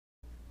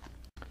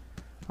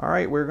All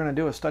right, we're going to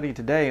do a study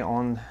today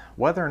on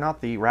whether or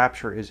not the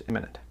rapture is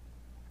imminent.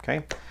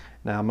 Okay,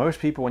 now most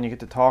people, when you get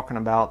to talking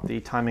about the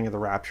timing of the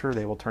rapture,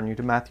 they will turn you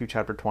to Matthew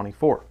chapter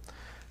 24.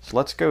 So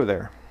let's go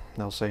there.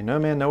 They'll say, "No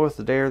man knoweth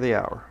the day or the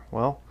hour."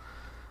 Well,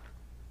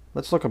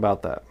 let's look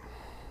about that.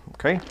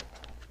 Okay,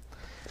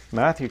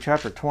 Matthew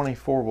chapter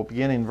 24 will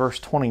begin in verse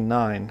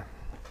 29.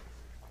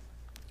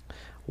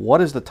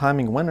 What is the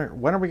timing? When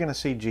are we going to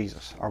see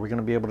Jesus? Are we going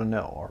to be able to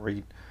know?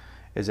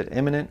 Is it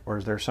imminent, or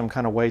is there some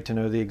kind of way to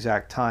know the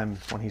exact time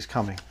when he's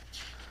coming?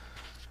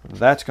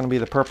 That's going to be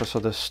the purpose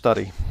of this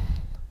study.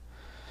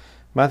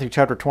 Matthew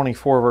chapter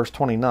 24, verse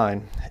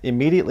 29.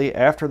 "Immediately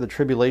after the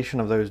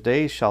tribulation of those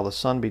days shall the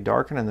sun be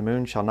darkened, and the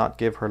moon shall not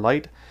give her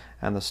light,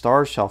 and the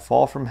stars shall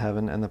fall from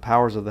heaven, and the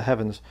powers of the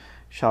heavens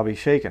shall be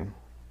shaken.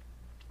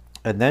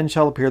 And then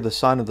shall appear the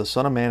sign of the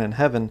Son of Man in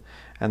heaven,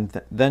 and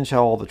then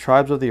shall all the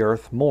tribes of the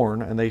earth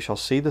mourn, and they shall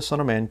see the Son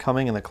of Man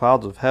coming in the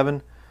clouds of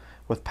heaven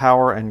with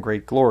power and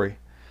great glory.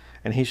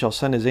 And he shall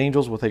send his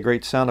angels with a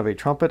great sound of a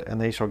trumpet, and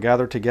they shall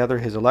gather together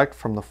his elect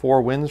from the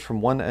four winds, from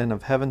one end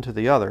of heaven to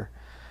the other.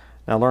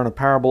 Now learn a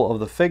parable of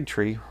the fig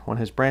tree. When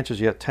his branch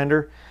is yet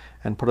tender,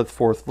 and putteth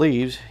forth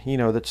leaves, ye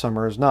know that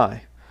summer is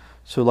nigh.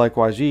 So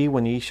likewise ye,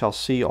 when ye shall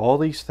see all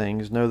these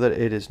things, know that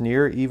it is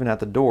near, even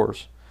at the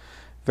doors.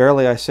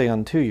 Verily I say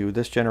unto you,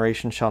 this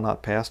generation shall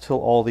not pass till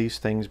all these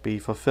things be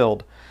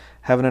fulfilled.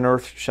 Heaven and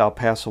earth shall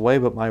pass away,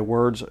 but my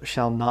words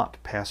shall not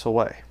pass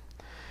away."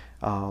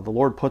 The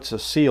Lord puts a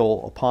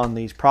seal upon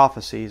these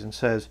prophecies and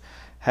says,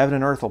 heaven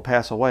and earth will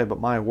pass away, but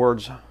my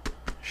words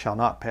shall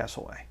not pass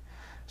away.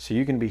 So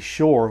you can be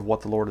sure of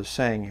what the Lord is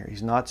saying here.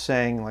 He's not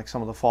saying, like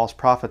some of the false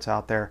prophets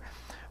out there,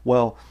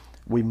 well,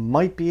 we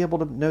might be able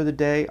to know the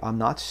day. I'm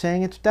not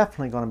saying it's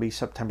definitely going to be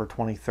September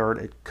 23rd.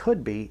 It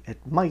could be,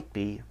 it might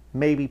be,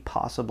 maybe,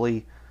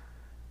 possibly,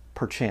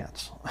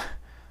 perchance.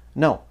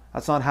 No,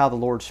 that's not how the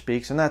Lord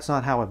speaks, and that's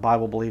not how a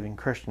Bible-believing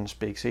Christian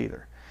speaks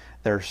either.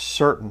 There's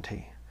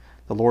certainty.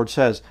 The Lord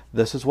says,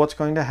 this is what's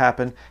going to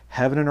happen.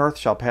 Heaven and earth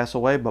shall pass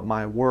away, but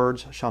my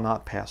words shall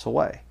not pass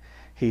away.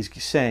 He's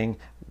saying,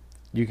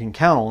 you can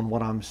count on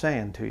what I'm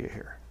saying to you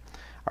here.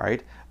 All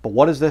right, but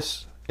what is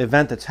this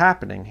event that's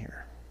happening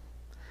here?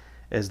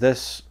 Is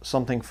this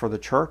something for the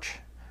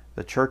church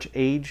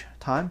age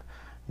time?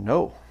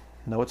 No,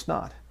 it's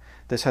not.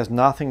 This has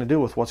nothing to do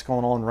with what's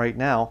going on right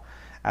now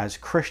as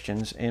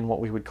Christians in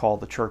what we would call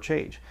the church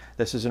age.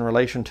 This is in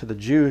relation to the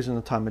Jews in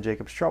the time of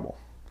Jacob's trouble.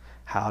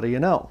 How do you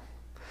know?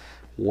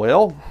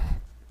 Well,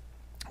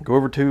 go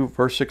over to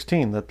verse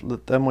 16.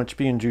 Let them which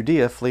be in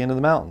Judea flee into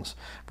the mountains.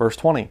 Verse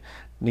 20.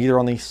 Neither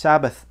on the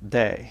Sabbath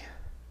day.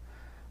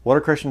 What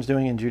are Christians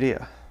doing in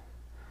Judea?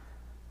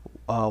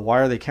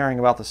 Why are they caring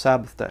about the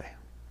Sabbath day?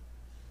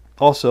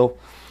 Also,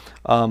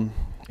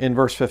 in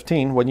verse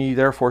 15, when ye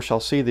therefore shall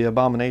see the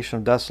abomination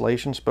of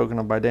desolation spoken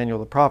of by Daniel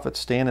the prophet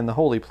stand in the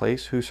holy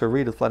place, whoso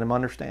readeth, let him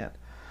understand.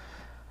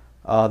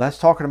 That's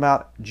talking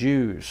about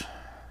Jews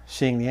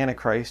seeing the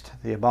Antichrist,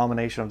 the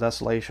abomination of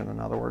desolation, in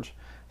other words,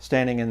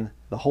 standing in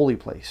the holy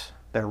place,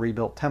 their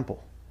rebuilt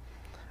temple.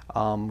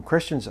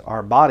 Christians,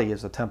 our body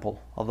is the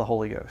temple of the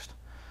Holy Ghost,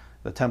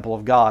 the temple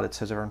of God, it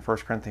says over in 1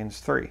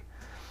 Corinthians 3.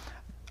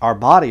 Our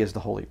body is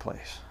the holy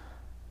place.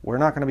 We're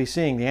not going to be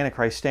seeing the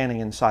Antichrist standing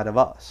inside of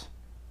us.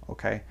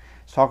 Okay?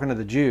 It's talking to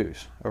the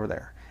Jews over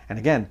there. And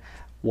again,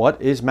 what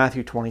is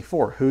Matthew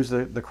 24? Who's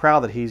the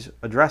crowd that he's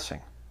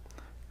addressing?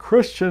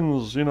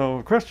 Christians,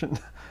 Christians.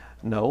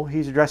 No,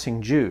 he's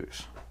addressing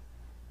Jews.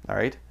 All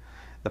right?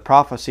 The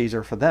prophecies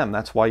are for them.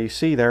 That's why you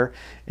see there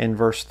in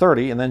verse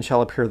 30, and then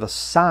shall appear the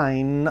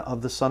sign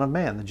of the Son of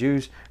Man. The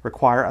Jews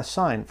require a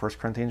sign. 1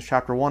 Corinthians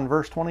chapter 1,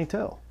 verse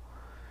 22.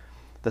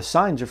 The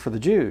signs are for the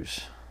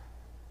Jews.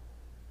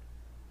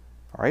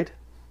 All right?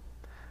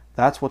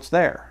 That's what's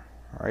there.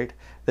 All right?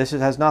 This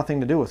has nothing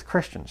to do with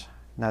Christians.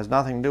 It has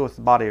nothing to do with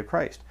the body of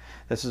Christ.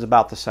 This is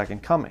about the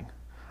second coming.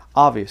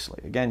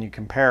 Obviously. Again, you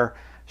compare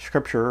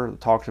Scripture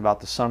that talks about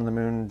the sun and the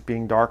moon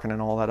being darkened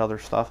and all that other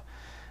stuff,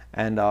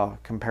 and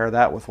compare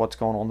that with what's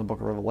going on in the book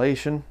of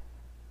Revelation.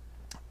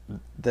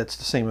 That's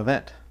the same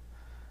event.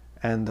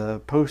 And the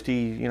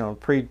post-trib,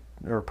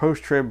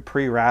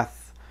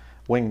 pre-wrath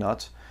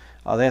wingnuts,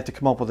 they have to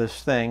come up with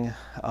this thing.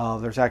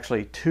 There's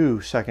actually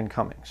two second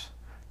comings.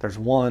 There's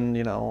one,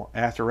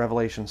 after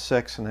Revelation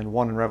 6, and then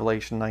one in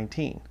Revelation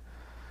 19.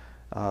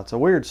 It's a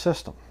weird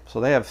system. So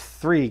they have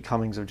three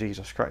comings of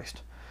Jesus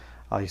Christ.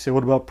 You say,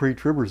 what about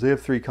pre-tribbers? They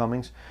have three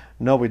comings.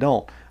 No, we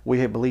don't.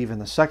 We believe in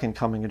the second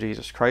coming of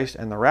Jesus Christ,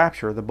 and the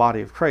rapture, the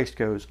body of Christ,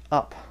 goes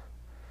up.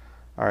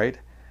 All right?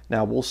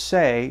 Now, we'll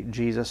say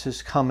Jesus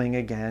is coming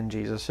again.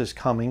 Jesus is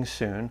coming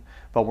soon.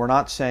 But we're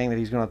not saying that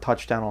he's going to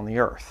touch down on the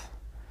earth.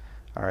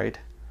 All right?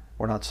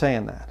 We're not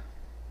saying that.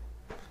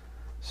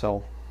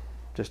 So,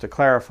 just to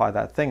clarify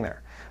that thing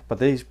there. But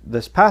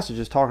this passage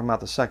is talking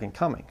about the second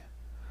coming.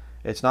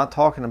 It's not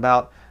talking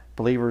about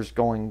believers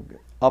going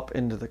up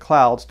into the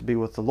clouds to be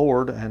with the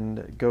Lord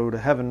and go to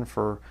heaven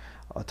for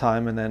a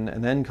time and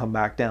then come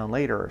back down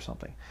later or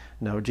something.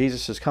 No,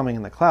 Jesus is coming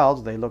in the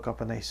clouds. They look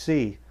up and they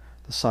see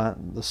the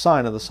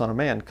sign of the Son of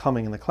Man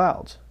coming in the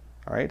clouds.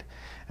 All right.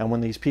 And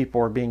when these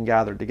people are being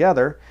gathered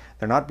together,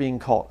 they're not being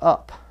caught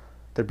up.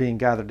 They're being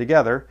gathered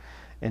together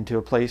into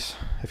a place.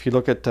 If you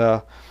look at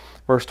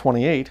verse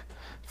 28,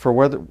 for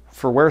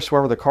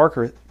wheresoever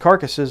the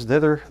carcass is,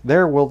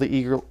 there will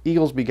the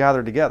eagles be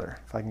gathered together.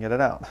 If I can get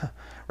it out.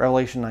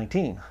 Revelation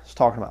 19 is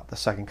talking about the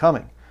second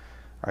coming.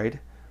 Right?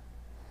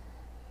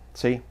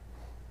 See?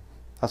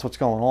 That's what's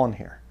going on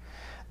here.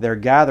 They're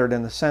gathered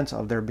in the sense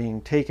of they're being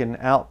taken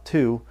out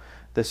to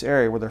this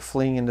area where they're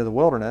fleeing into the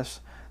wilderness.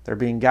 They're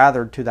being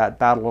gathered to that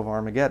battle of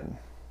Armageddon.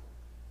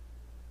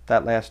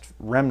 That last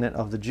remnant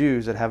of the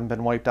Jews that haven't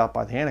been wiped out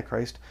by the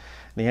Antichrist.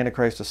 The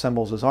Antichrist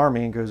assembles his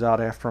army and goes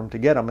out after them to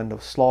get them and to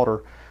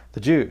slaughter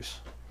the Jews.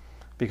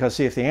 Because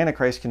see, if the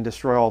Antichrist can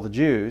destroy all the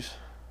Jews,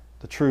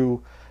 the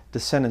true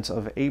descendants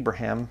of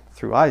Abraham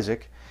through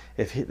Isaac,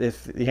 if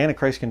the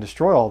Antichrist can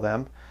destroy all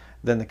them,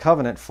 then the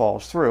covenant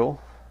falls through,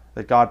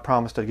 that God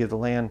promised to give the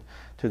land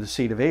to the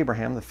seed of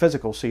Abraham, the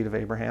physical seed of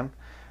Abraham.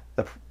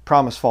 The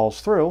promise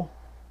falls through,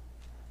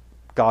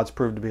 God's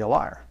proved to be a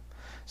liar.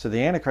 So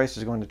the Antichrist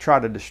is going to try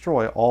to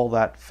destroy all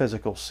that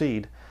physical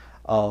seed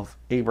of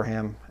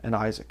Abraham and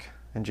Isaac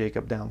and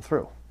Jacob down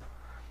through.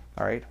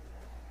 All right?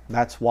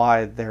 That's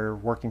why they're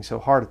working so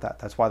hard at that.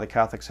 That's why the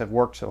Catholics have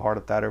worked so hard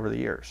at that over the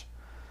years.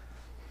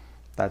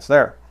 That's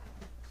there.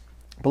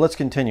 But let's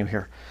continue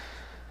here.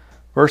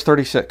 Verse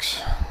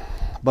 36.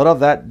 But of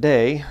that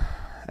day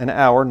and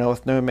hour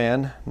knoweth no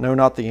man, no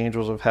not the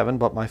angels of heaven,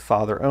 but my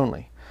Father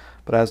only.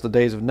 But as the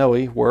days of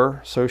Noe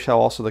were, so shall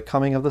also the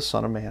coming of the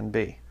Son of Man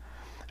be.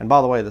 And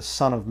by the way, the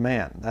Son of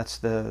Man, that's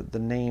the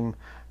name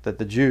that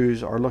the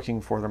Jews are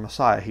looking for their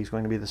Messiah. He's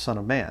going to be the Son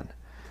of Man.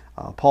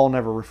 Paul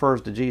never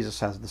refers to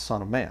Jesus as the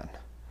Son of Man.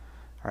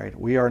 All right,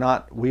 we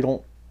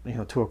don't,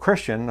 to a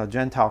Christian, a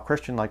Gentile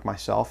Christian like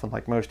myself and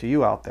like most of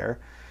you out there,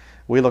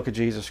 we look at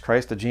Jesus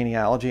Christ, the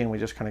genealogy, and we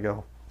just kind of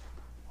go,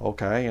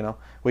 okay,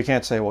 we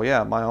can't say, well,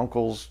 yeah, my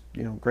uncle's,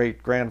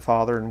 great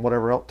grandfather and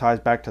whatever else ties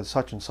back to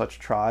such and such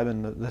tribe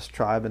and this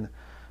tribe. And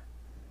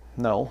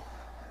no,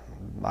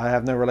 I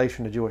have no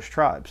relation to Jewish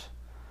tribes.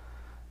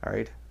 All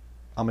right,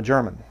 I'm a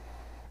German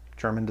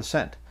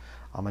descent.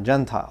 I'm a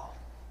Gentile,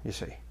 you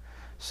see.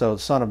 So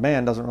the Son of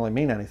Man doesn't really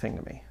mean anything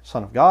to me.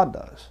 Son of God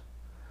does.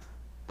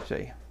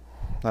 See,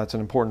 that's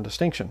an important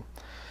distinction.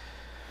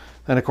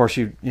 And of course,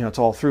 it's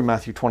all through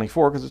Matthew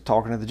 24 because it's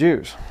talking to the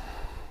Jews.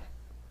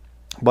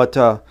 But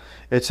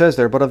it says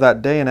there, but of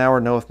that day and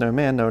hour knoweth no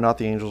man, no not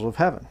the angels of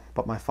heaven,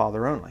 but my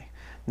Father only.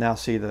 Now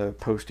see, the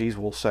posties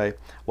will say,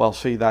 well,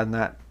 see,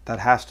 that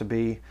has to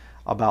be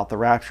about the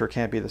rapture. It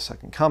can't be the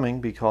second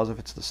coming, because if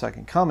it's the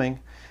second coming,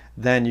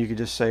 then you could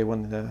just say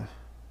when the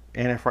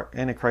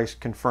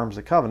Antichrist confirms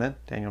the covenant,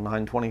 Daniel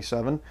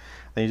 9:27,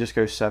 then you just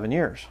go 7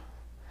 years.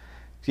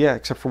 Yeah,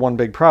 except for one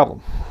big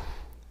problem.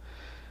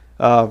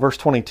 Verse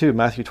 22,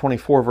 Matthew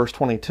 24, verse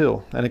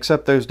 22. And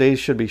except those days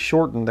should be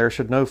shortened, there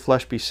should no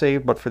flesh be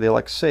saved, but for the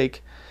elect's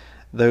sake,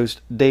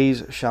 those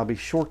days shall be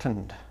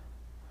shortened.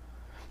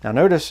 Now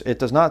notice, it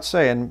does not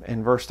say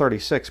in verse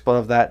 36, but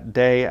of that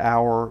day,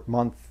 hour,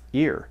 month,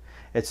 year.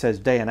 It says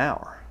day and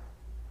hour.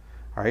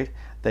 All right?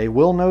 They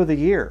will know the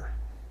year.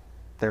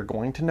 They're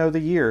going to know the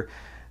year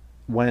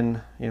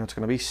when, it's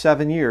going to be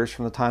 7 years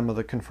from the time of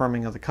the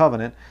confirming of the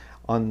covenant.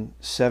 On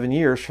 7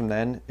 years from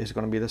then is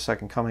going to be the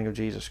second coming of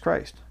Jesus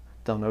Christ.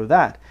 They'll know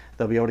that.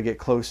 They'll be able to get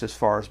close as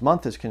far as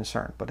month is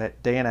concerned. But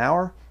at day and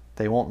hour,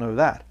 they won't know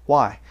that.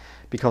 Why?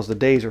 Because the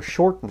days are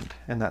shortened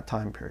in that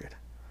time period.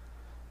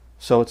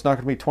 So it's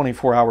not going to be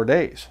 24-hour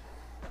days.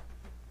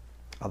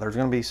 There's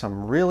going to be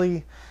some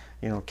really,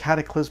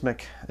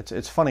 cataclysmic.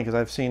 It's funny because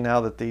I've seen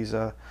now that these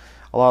a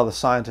lot of the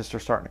scientists are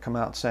starting to come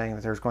out saying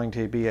that there's going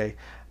to be a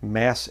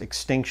mass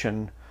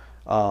extinction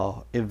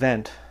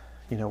event,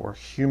 where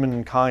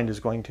humankind is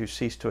going to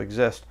cease to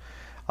exist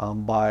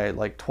by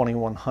like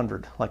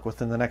 2100. Like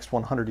within the next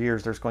 100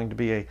 years, there's going to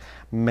be a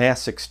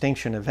mass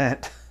extinction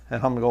event.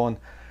 And I'm going,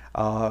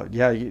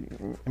 yeah,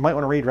 you might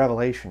want to read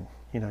Revelation.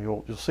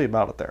 You'll see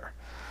about it there.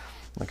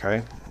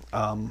 Okay.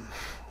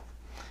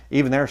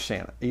 Even they're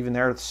seeing it. Even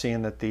they're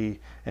seeing that the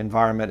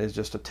environment is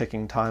just a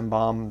ticking time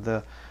bomb.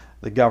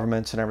 The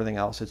governments and everything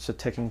else, it's a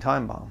ticking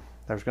time bomb.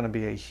 There's going to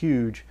be a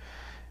huge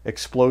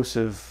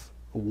explosive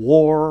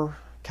war,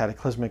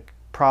 cataclysmic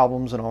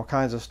problems and all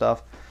kinds of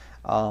stuff.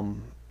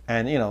 And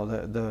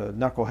the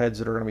knuckleheads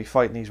that are going to be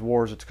fighting these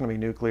wars, it's going to be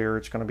nuclear,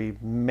 it's going to be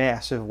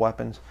massive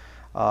weapons.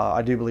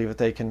 I do believe that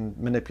they can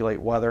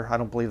manipulate weather. I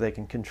don't believe they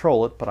can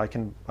control it, but I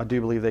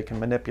do believe they can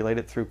manipulate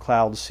it through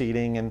cloud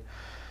seeding and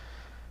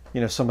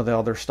some of the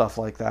other stuff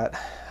like that,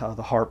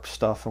 the HARP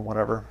stuff and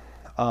whatever.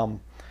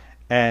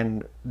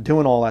 And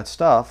doing all that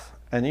stuff,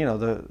 and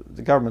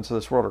the governments of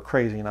this world are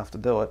crazy enough to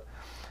do it.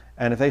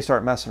 And if they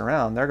start messing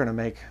around, they're going to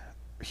make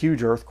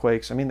huge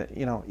earthquakes. I mean,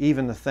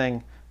 even the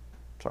thing,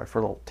 sorry for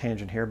a little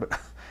tangent here, but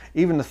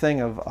even the thing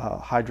of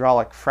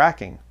hydraulic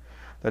fracking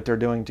that they're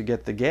doing to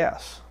get the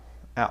gas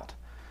out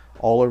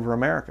all over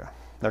America.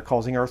 They're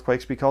causing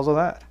earthquakes because of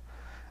that.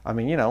 I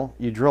mean,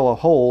 you drill a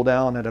hole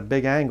down at a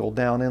big angle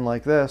down in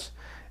like this,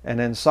 and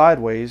then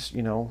sideways,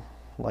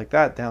 like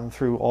that down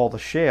through all the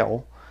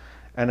shale,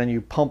 and then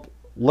you pump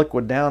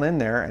liquid down in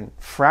there and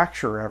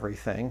fracture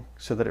everything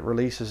so that it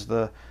releases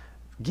the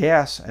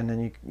gas, and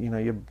then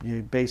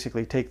you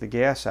basically take the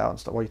gas out and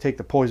stuff. Well, you take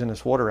the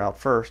poisonous water out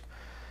first,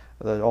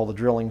 all the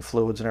drilling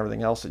fluids and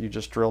everything else that you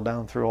just drill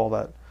down through all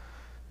that,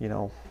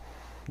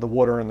 the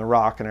water and the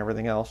rock and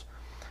everything else.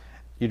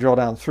 You drill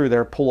down through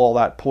there, pull all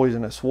that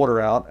poisonous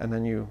water out, and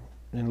then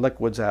and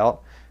liquids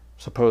out,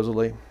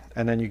 supposedly,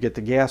 and then you get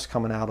the gas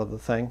coming out of the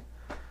thing,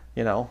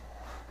 and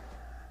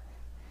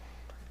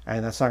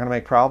that's not going to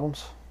make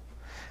problems.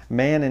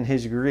 Man in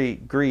his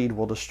greed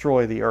will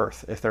destroy the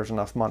earth if there's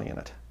enough money in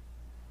it.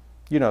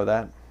 You know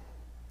that,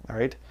 all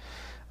right?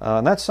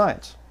 And that's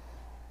science.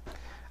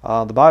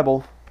 The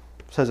Bible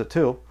says it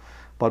too,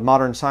 but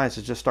modern science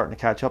is just starting to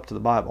catch up to the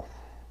Bible.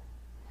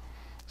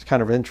 It's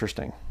kind of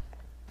interesting.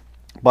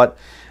 But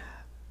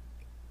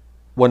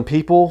when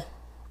people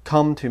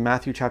come to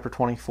Matthew chapter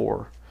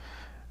 24,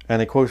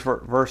 and they quote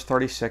verse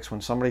 36, when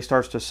somebody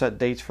starts to set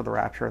dates for the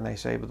rapture, and they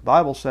say, but the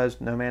Bible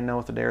says, no man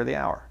knoweth the day or the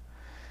hour.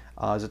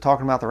 Is it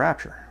talking about the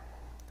rapture?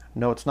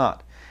 No, it's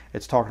not.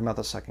 It's talking about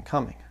the second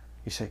coming.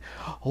 You say,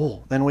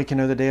 oh, then we can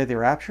know the day of the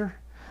rapture?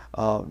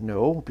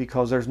 No,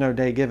 because there's no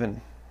day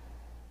given.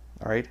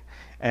 All right?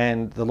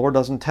 And the Lord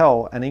doesn't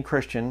tell any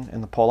Christian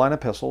in the Pauline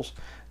epistles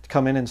to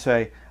come in and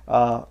say,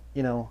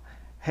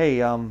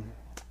 hey,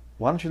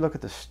 why don't you look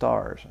at the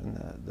stars and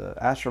the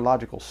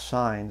astrological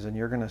signs, and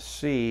you're going to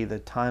see the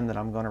time that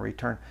I'm going to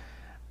return.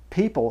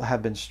 People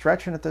have been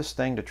stretching at this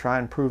thing to try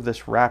and prove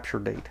this rapture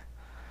date.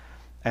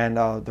 And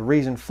the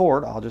reason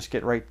for it, I'll just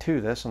get right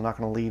to this. I'm not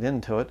going to lead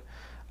into it.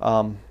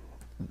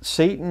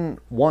 Satan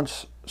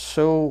wants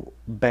so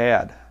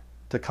bad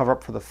to cover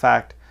up for the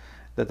fact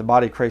that the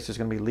body of Christ is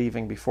going to be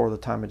leaving before the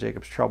time of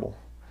Jacob's trouble.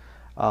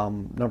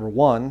 Number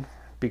one,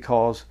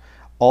 because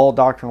all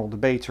doctrinal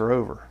debates are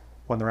over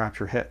when the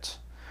rapture hits.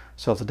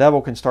 So if the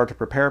devil can start to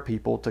prepare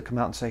people to come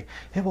out and say,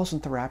 it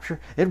wasn't the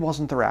rapture, it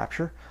wasn't the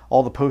rapture,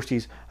 all the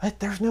posties,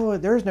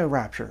 there is no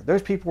rapture.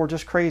 Those people were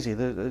just crazy.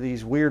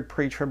 These weird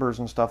pre-tribbers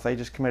and stuff, they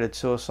just committed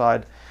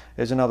suicide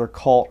as another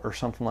cult or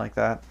something like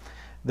that.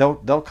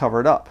 They'll cover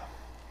it up.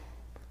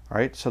 All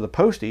right, so the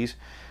posties,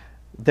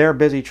 they're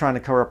busy trying to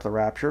cover up the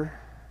rapture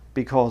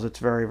because it's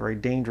very, very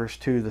dangerous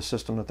to the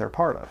system that they're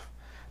part of,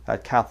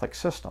 that Catholic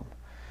system.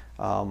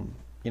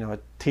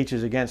 It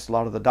teaches against a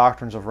lot of the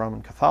doctrines of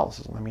Roman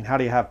Catholicism. I mean, how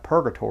do you have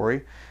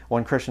purgatory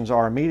when Christians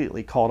are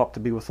immediately called up to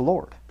be with the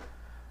Lord?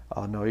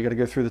 No, you got to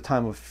go through the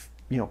time of,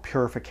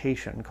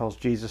 purification, because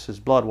Jesus'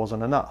 blood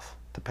wasn't enough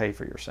to pay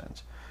for your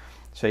sins.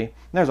 See, and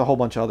there's a whole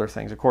bunch of other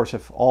things. Of course,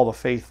 if all the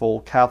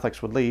faithful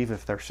Catholics would leave,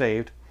 if they're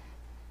saved,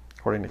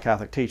 according to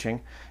Catholic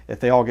teaching, if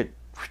they all get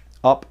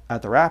up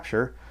at the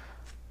rapture,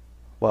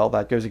 well,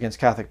 that goes against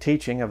Catholic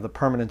teaching of the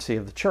permanency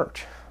of the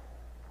church.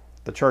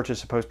 The church is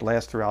supposed to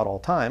last throughout all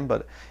time,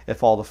 but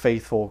if all the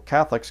faithful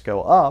Catholics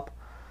go up,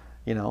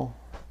 the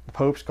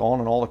Pope's gone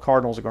and all the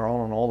cardinals are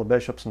gone and all the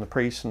bishops and the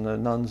priests and the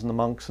nuns and the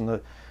monks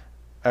and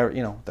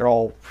they're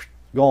all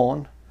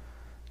gone,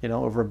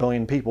 over 1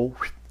 billion people,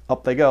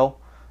 up they go.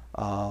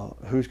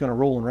 Who's going to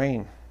rule and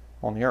reign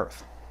on the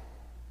earth?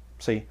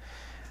 See,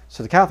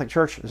 so the Catholic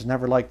Church has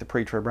never liked the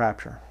pre-trib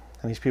rapture.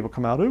 And these people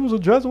come out, it was a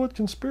Jesuit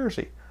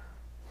conspiracy.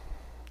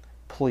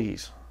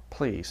 Please,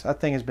 that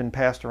thing has been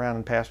passed around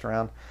and passed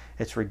around.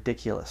 It's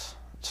ridiculous.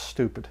 It's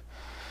stupid.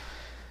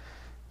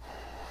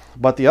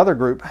 But the other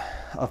group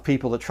of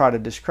people that try to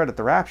discredit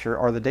the rapture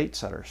are the date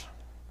setters.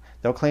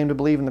 They'll claim to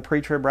believe in the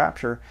pre-trib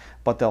rapture,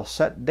 but they'll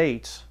set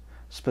dates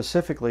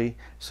specifically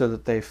so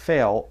that they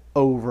fail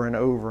over and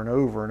over and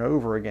over and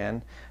over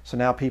again. So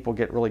now people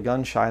get really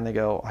gun shy and they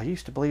go, I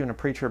used to believe in a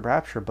pre-trib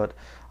rapture, but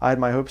I had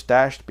my hopes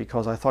dashed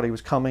because I thought he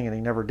was coming and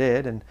he never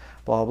did, and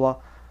blah, blah.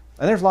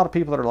 And there's a lot of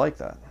people that are like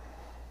that.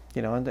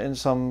 And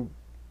some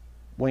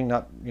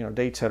wingnut,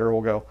 date setter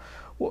will go,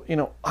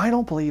 well, I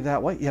don't believe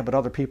that way. Yeah, but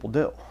other people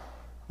do.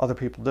 Other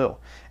people do.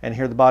 And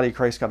here the body of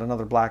Christ got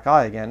another black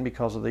eye again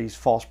because of these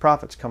false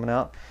prophets coming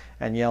out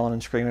and yelling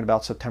and screaming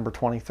about September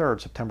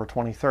 23rd, September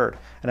 23rd.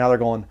 And now they're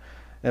going,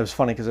 it was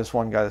funny because this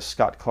one guy, this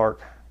Scott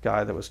Clark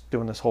guy that was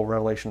doing this whole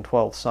Revelation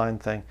 12 sign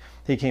thing,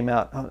 he came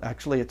out,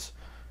 actually it's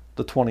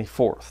the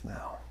 24th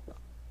now.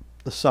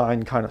 The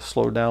sign kind of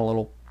slowed down a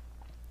little,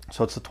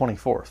 so it's the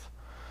 24th.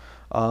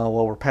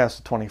 Well, we're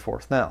past the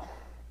 24th now.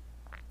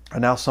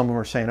 And now some of them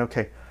are saying,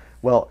 okay,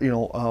 well,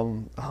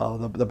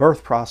 the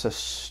birth process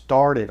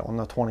started on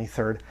the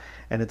 23rd,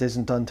 and it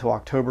isn't done till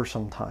October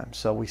sometime,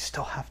 so we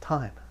still have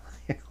time.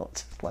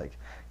 It's just like,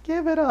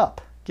 give it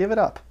up. Give it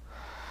up.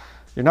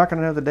 You're not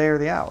going to know the day or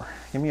the hour.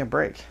 Give me a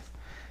break.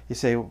 You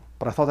say,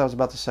 but I thought that was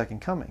about the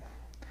second coming.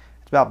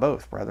 It's about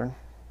both, brethren.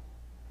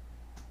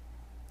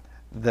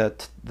 The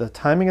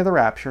timing of the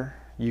rapture,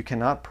 you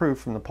cannot prove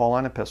from the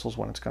Pauline epistles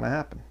when it's going to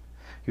happen.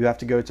 You have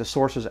to go to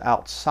sources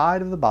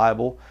outside of the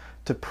Bible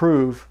to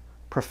prove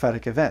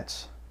prophetic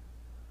events.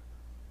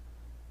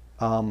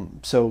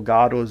 So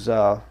God was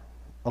a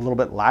little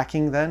bit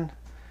lacking then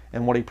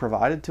in what he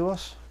provided to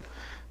us.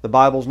 The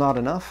Bible's not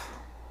enough.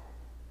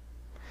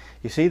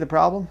 You see the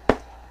problem?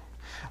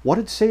 What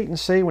did Satan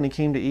say when he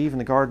came to Eve in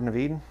the Garden of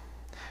Eden?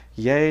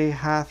 Yea,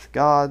 hath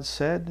God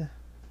said.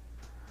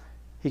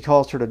 He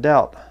caused her to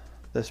doubt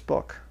this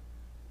book.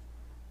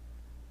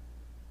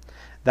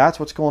 That's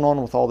what's going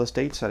on with all this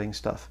date setting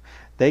stuff.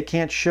 They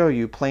can't show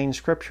you plain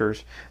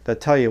scriptures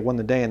that tell you when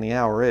the day and the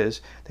hour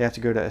is. They have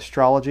to go to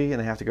astrology, and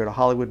they have to go to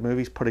Hollywood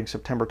movies putting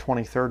September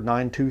 23rd,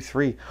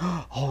 923.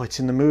 Oh, it's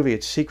in the movie.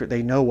 It's secret.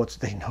 They know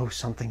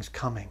something's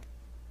coming.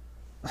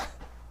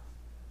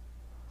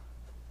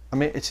 I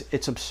mean,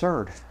 it's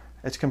absurd.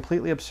 It's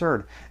completely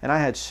absurd. And I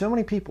had so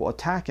many people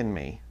attacking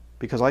me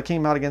because I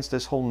came out against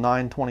this whole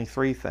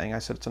 923 thing. I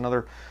said it's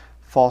another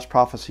false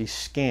prophecy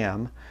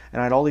scam. And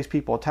I had all these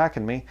people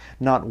attacking me.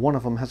 Not one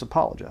of them has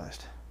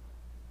apologized.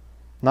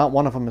 Not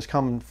one of them has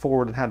come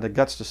forward and had the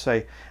guts to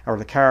say, or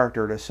the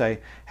character to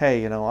say,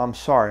 hey, I'm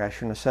sorry, I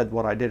shouldn't have said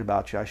what I did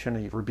about you. I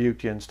shouldn't have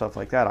rebuked you and stuff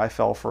like that. I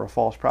fell for a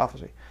false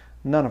prophecy.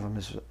 None of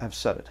them have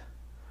said it.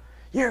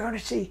 You're going to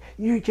see.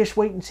 You just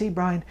wait and see,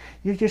 Bryan.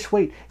 You just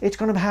wait. It's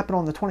going to happen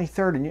on the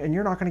 23rd, and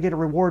you're not going to get a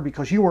reward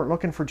because you weren't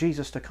looking for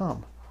Jesus to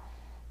come.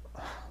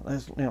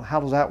 How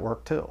does that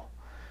work, too?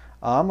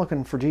 I'm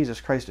looking for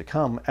Jesus Christ to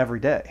come every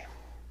day.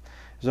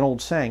 There's an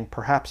old saying,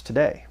 perhaps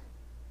today.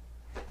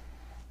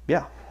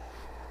 Yeah.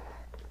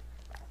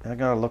 I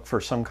got to look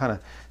for some kind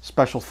of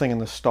special thing in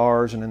the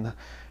stars and in the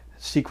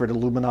secret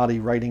Illuminati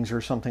writings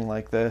or something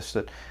like this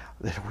that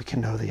we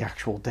can know the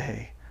actual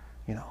day.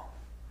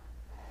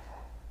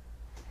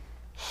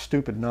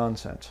 Stupid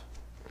nonsense.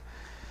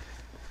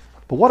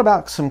 But what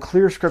about some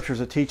clear scriptures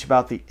that teach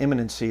about the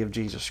imminency of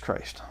Jesus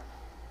Christ?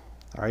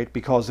 All right,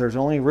 because there's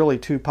only really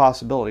two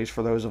possibilities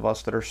for those of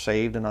us that are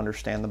saved and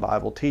understand the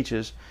Bible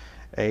teaches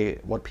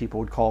what people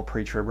would call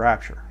pre-trib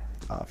rapture.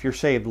 If you're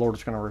saved, the Lord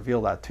is going to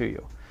reveal that to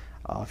you.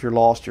 If you're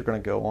lost, you're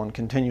going to go on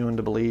continuing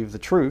to believe the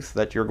truth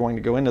that you're going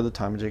to go into the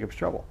time of Jacob's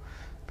trouble.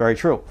 Very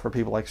true for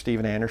people like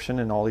Steven Anderson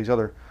and all these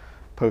other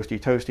posty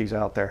toasties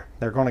out there.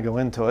 They're going to go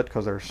into it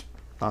because they're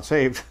not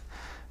saved.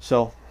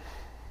 So,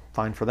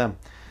 fine for them.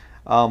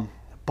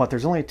 But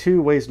there's only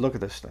two ways to look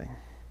at this thing.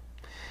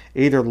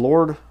 Either the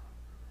Lord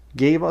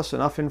gave us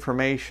enough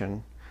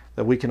information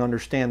that we can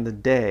understand the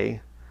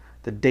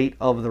date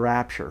of the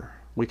rapture.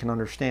 We can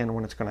understand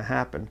when it's going to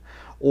happen.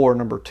 Or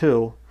number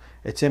two,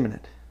 it's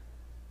imminent.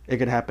 It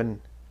could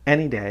happen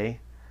any day,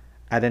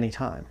 at any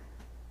time.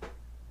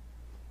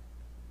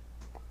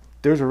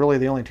 Those are really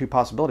the only two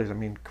possibilities. I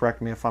mean,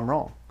 correct me if I'm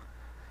wrong.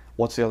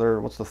 What's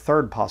the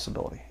third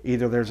possibility?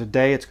 Either there's a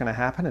day it's going to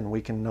happen and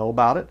we can know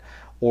about it,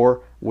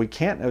 or we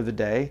can't know the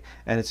day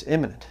and it's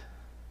imminent.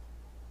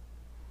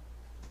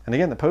 And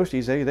again, the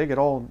posties, they get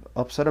all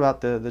upset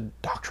about the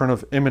doctrine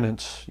of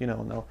imminence,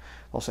 and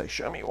they'll say,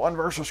 show me one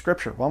verse of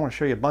scripture. Well, I'm going to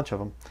show you a bunch of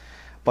them.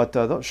 But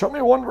show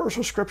me one verse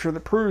of scripture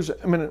that proves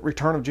the imminent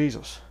return of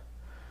Jesus.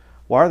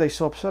 Why are they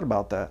so upset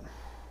about that?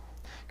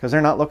 Because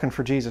they're not looking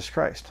for Jesus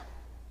Christ.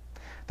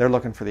 They're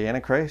looking for the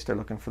Antichrist. They're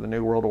looking for the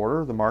New World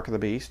Order, the mark of the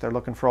beast. They're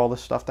looking for all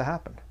this stuff to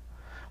happen.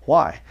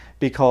 Why?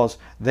 Because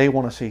they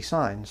want to see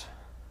signs.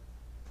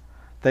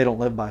 They don't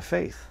live by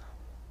faith.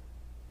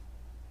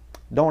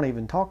 Don't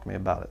even talk to me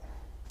about it.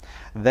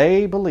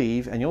 They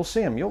believe, and you'll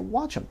see them. You'll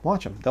watch them.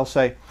 They'll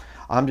say,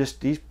 "I'm just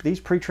these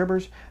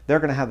pre-tribbers. They're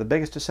going to have the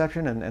biggest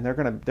deception, and they're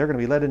going to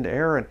be led into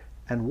error.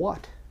 And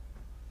what?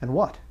 And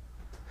what?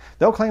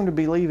 They'll claim to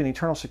believe in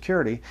eternal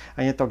security,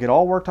 and yet they'll get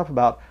all worked up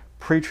about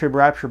pre-trib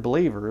rapture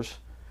believers."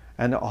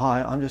 And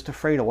I'm just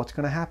afraid of what's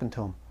going to happen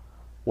to them.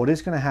 What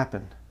is going to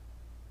happen?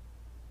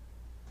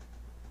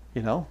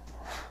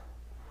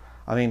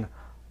 I mean,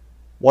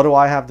 what do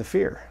I have to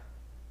fear?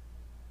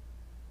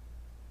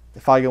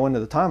 If I go into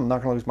the time, I'm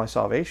not going to lose my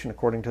salvation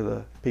according to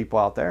the people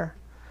out there.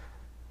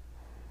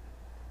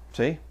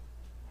 See?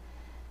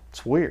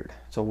 It's weird.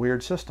 It's a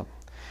weird system.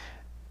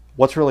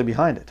 What's really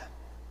behind it?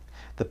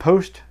 The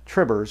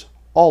post-tribbers,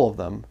 all of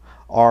them,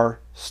 are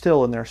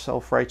still in their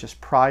self-righteous,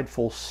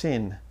 prideful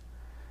sin.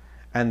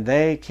 And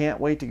they can't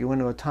wait to go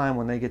into a time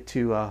when they get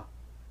to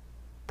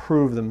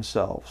prove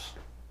themselves.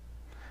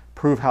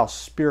 Prove how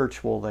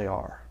spiritual they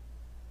are.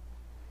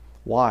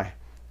 Why?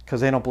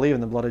 Because they don't believe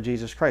in the blood of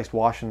Jesus Christ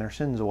washing their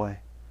sins away.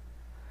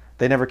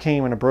 They never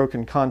came in a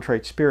broken,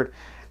 contrite spirit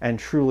and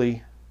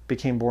truly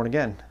became born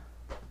again.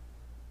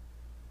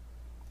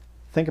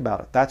 Think about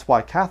it. That's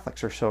why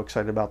Catholics are so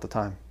excited about the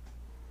time.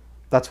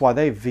 That's why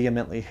they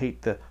vehemently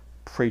hate the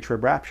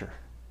pre-trib rapture.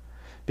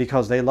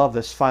 Because they love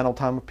this final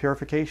time of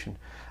purification.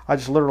 I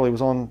just literally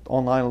was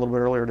online a little bit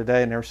earlier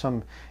today, and there's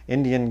some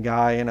Indian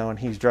guy, and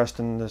he's dressed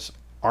in this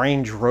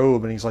orange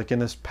robe, and he's like in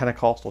this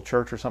Pentecostal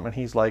church or something. And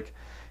he's like,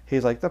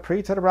 the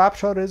pre-trib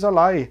rapture is a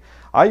lie.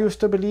 I used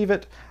to believe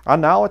it,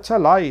 and now it's a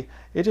lie.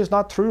 It is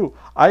not true.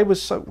 I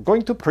was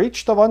going to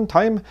preach the one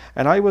time,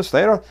 and I was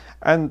there,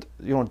 and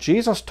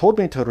Jesus told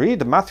me to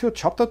read Matthew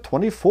chapter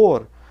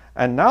 24,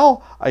 and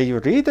now I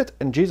read it,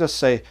 and Jesus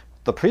say,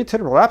 the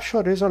pre-trib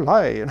rapture is a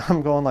lie. And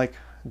I'm going like,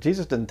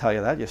 Jesus didn't tell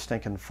you that, you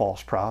stinking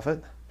false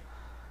prophet.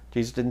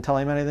 Jesus didn't tell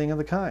him anything of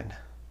the kind.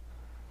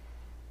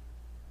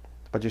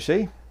 But you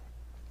see,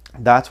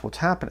 that's what's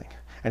happening.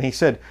 And he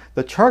said,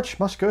 the church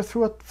must go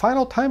through a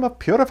final time of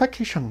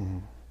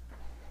purification.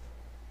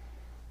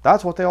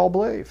 That's what they all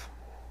believe.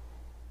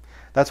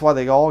 That's why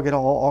they all get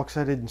all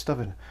excited and stuff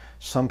and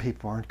some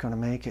people aren't going to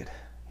make it,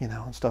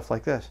 and stuff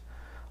like this.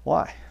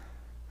 Why?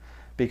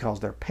 Because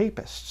they're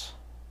papists,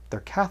 they're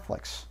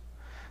Catholics,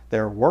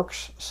 they're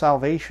works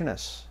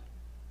salvationists.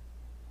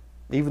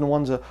 Even the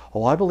ones that,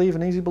 I believe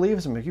in easy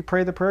believism. If you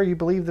pray the prayer, you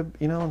believe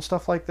and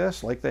stuff like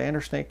this, like the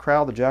Andersnake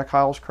crowd, the Jack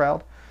Hyles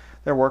crowd,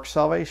 they're works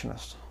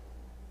salvationists.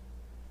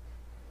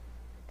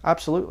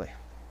 Absolutely.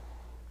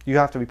 You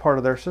have to be part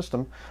of their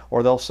system,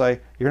 or they'll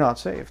say, you're not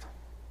saved.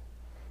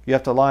 You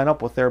have to line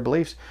up with their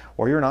beliefs,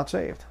 or you're not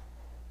saved.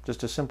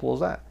 Just as simple as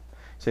that.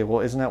 You say, well,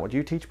 isn't that what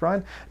you teach,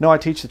 Brian? No, I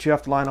teach that you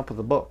have to line up with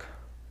the book.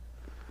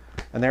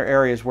 And there are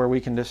areas where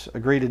we can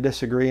agree to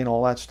disagree and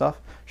all that stuff.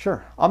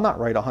 Sure, I'm not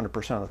right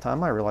 100% of the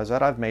time. I realize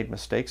that. I've made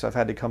mistakes. I've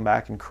had to come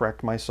back and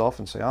correct myself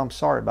and say, oh, I'm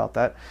sorry about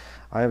that.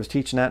 I was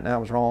teaching that and that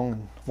was wrong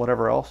and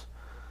whatever else.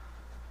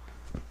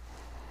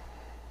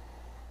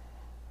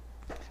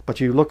 But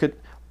you look at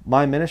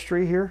my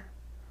ministry here,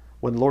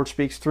 when the Lord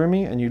speaks through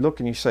me, and you look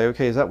and you say,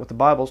 okay, is that what the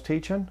Bible's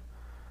teaching?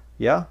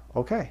 Yeah,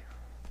 okay.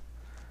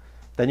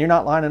 Then you're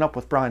not lining up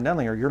with Bryan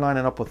Denlinger, you're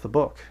lining up with the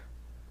book,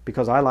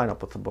 because I line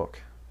up with the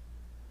book.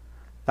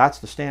 That's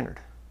the standard.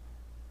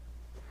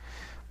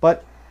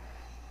 But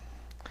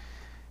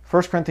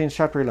 1 Corinthians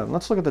chapter 11,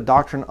 let's look at the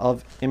doctrine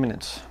of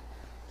imminence.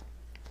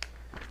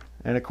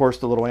 And of course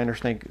the little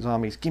Andersnake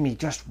zombies, give me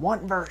just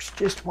one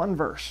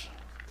verse.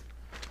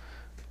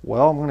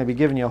 Well, I'm going to be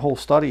giving you a whole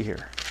study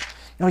here.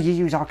 You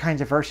use all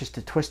kinds of verses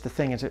to twist the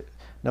thing.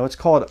 No, it's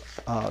called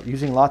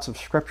using lots of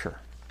scripture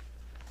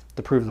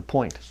to prove the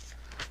point.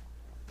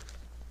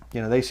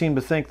 They seem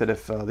to think that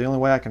if the only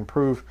way I can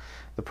prove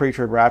the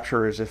pre-trib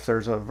rapture is if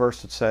there's a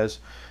verse that says,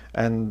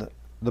 and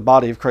the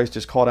body of Christ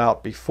is called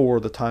out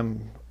before the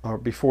time, or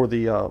before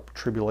the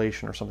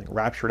tribulation or something,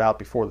 raptured out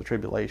before the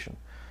tribulation.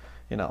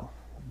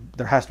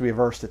 There has to be a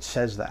verse that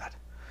says that.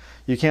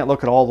 You can't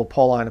look at all the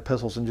Pauline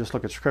epistles and just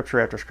look at scripture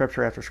after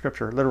scripture after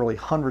scripture, literally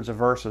hundreds of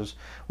verses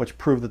which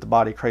prove that the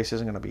body of Christ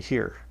isn't going to be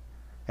here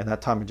in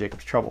that time of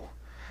Jacob's trouble.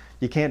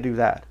 You can't do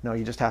that. No,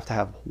 you just have to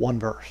have one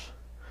verse.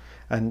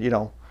 And,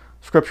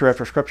 scripture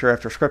after scripture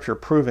after scripture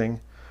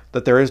proving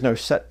that there is no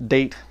set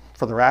date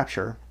for the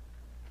rapture.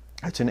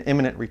 It's an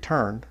imminent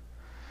return.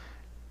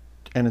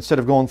 And instead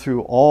of going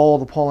through all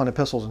the Pauline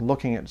epistles and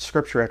looking at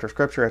scripture after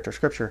scripture after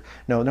scripture,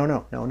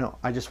 no.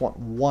 I just want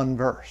one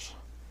verse.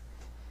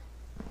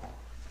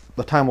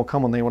 The time will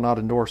come when they will not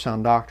endure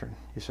sound doctrine,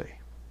 you see.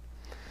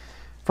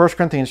 1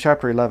 Corinthians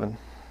chapter 11,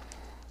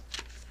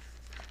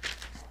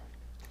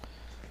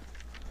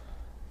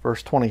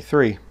 verse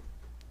 23.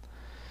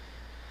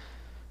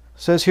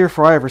 Says here,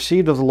 for I have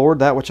received of the Lord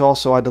that which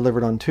also I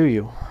delivered unto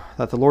you,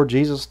 that the Lord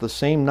Jesus, the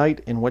same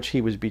night in which he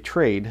was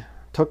betrayed,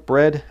 took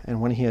bread, and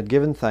when he had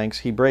given thanks,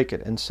 he brake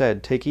it, and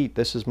said, take, eat,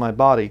 this is my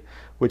body,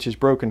 which is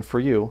broken for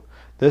you.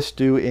 This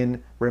do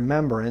in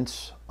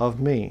remembrance of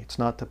me. It's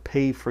not to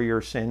pay for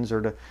your sins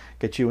or to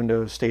get you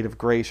into a state of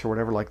grace or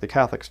whatever like the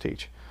Catholics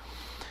teach.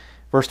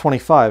 Verse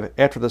 25,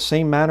 after the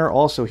same manner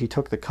also he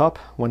took the cup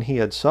when he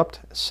had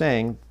supped,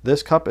 saying,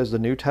 this cup is the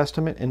New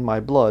Testament in my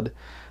blood.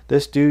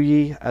 This do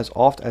ye as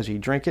oft as ye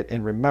drink it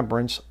in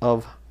remembrance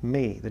of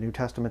me. The New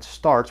Testament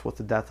starts with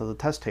the death of the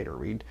testator.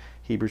 Read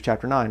Hebrews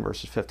chapter 9,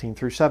 verses 15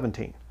 through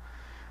 17.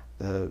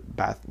 The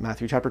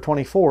Matthew chapter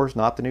 24 is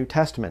not the New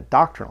Testament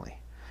doctrinally.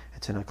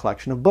 It's in a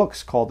collection of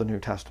books called the New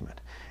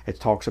Testament. It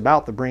talks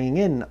about the bringing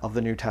in of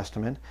the New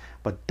Testament,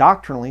 but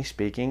doctrinally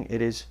speaking,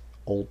 it is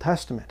Old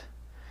Testament.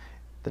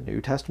 The New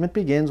Testament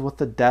begins with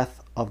the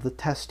death of the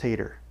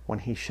testator when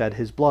he shed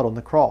his blood on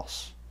the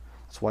cross.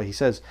 That's why he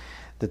says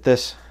that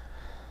this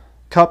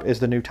cup is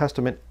the New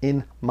Testament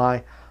in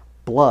my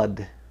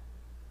blood.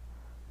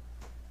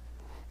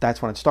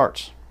 That's when it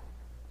starts.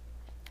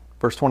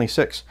 Verse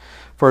 26,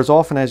 for as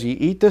often as ye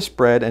eat this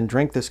bread and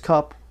drink this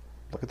cup,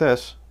 look at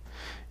this,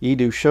 ye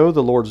do show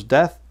the Lord's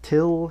death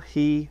till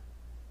he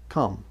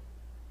come.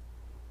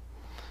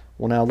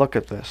 Well, now look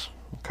at this,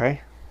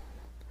 okay?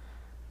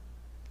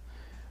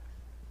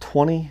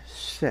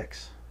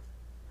 26.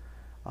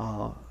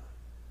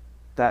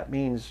 That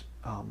means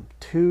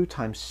 2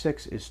 times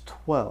 6 is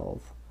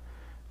 12.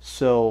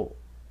 So,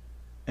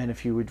 and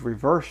if you would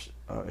reverse,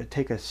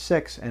 take a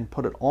 6 and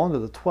put it onto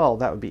the 12,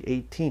 that would be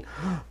 18.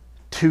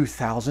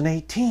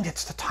 2018,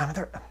 it's the time of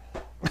their...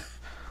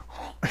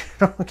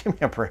 Give me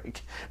a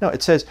break. No,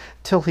 it says,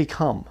 till he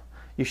come.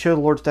 You show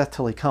the Lord's death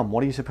till he come.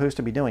 What are you supposed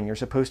to be doing? You're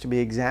supposed to be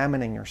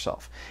examining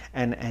yourself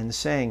and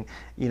saying,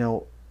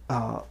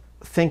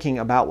 thinking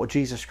about what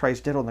Jesus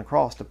Christ did on the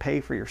cross to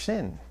pay for your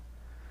sin.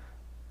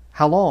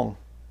 How long?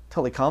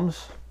 Till he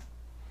comes?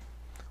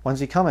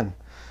 When's he coming?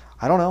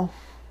 I don't know.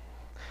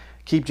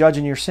 Keep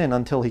judging your sin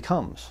until he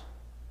comes.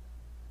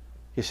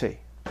 You see,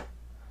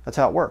 that's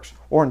how it works.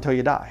 Or until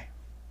you die.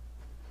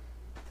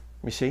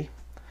 You see,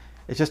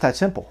 it's just that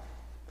simple.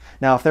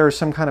 Now, if there is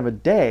some kind of a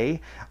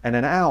day and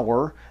an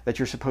hour that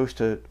you're supposed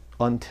to,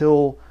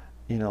 until,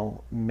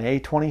 May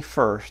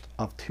 21st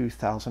of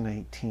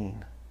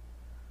 2018.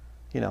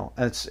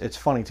 It's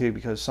funny too,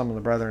 because some of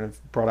the brethren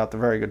have brought out the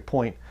very good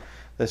point.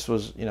 This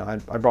was, I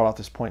brought out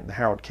this point in the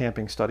Harold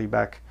Camping study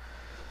back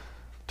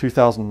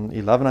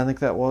 2011, I think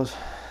that was.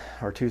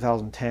 or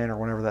 2010 or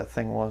whenever that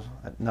thing was,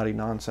 that nutty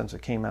nonsense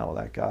that came out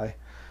with that guy.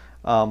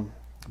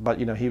 But,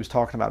 you know, he was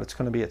talking about it's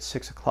going to be at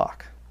 6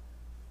 o'clock.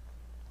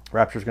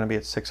 Rapture's going to be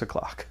at 6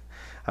 o'clock.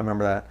 I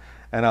remember that.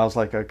 And I was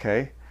like,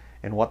 okay,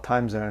 in what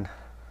time zone?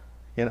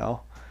 You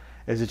know,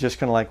 is it just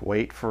going to like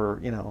wait for,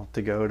 you know,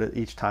 to go to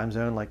each time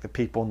zone? Like the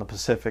people in the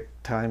Pacific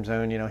time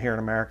zone, you know, here in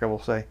America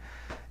will say,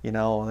 you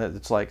know,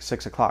 it's like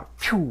 6 o'clock.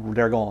 Phew,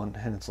 they're gone.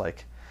 And it's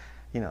like,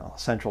 you know,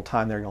 Central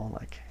Time, they're going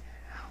like,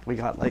 we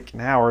got like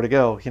an hour to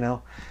go, you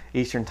know.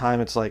 Eastern Time,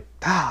 it's like,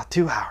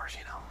 2 hours,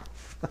 you know.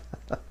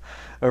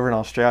 Over in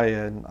Australia,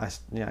 and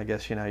I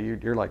guess, you know,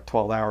 you're like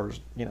 12 hours,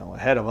 you know,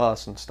 ahead of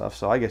us and stuff.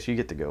 So I guess you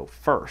get to go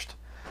first,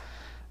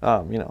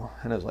 you know.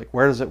 And it was like,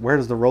 where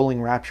does the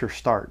rolling rapture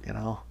start, you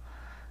know?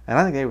 And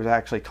I think they was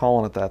actually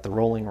calling it that, the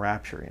rolling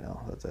rapture, you know.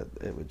 That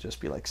it would just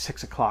be like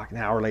 6 o'clock, an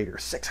hour later,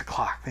 6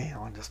 o'clock, you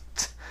know, and just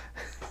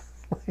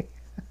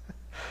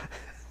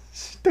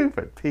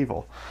stupid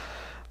people.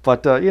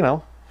 But you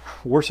know,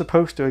 we're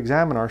supposed to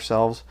examine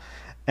ourselves,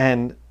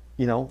 and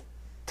you know,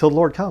 till the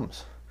Lord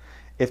comes.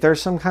 If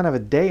there's some kind of a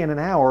day and an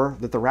hour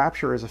that the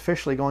rapture is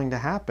officially going to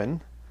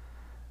happen,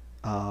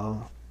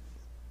 well,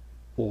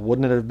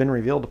 wouldn't it have been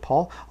revealed to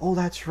Paul? Oh,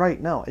 that's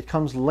right. No, it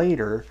comes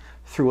later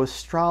through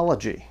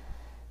astrology.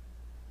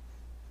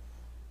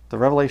 The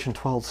Revelation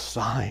 12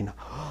 sign.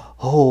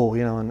 Oh,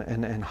 you know,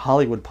 and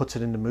Hollywood puts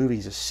it into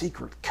movies, a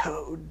secret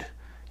code,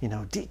 you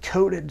know,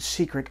 decoded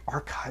secret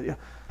archive.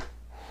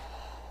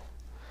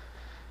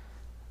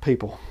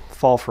 People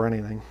fall for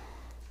anything.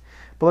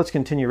 But let's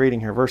continue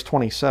reading here. Verse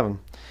 27.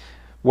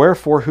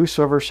 Wherefore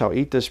whosoever shall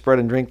eat this bread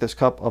and drink this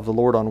cup of the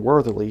Lord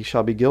unworthily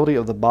shall be guilty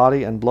of the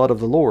body and blood of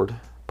the Lord.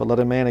 But let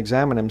a man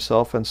examine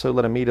himself, and so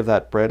let him eat of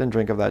that bread and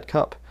drink of that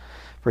cup.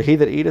 For he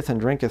that eateth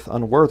and drinketh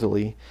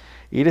unworthily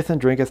eateth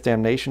and drinketh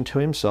damnation to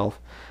himself,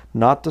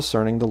 not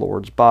discerning the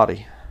Lord's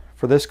body.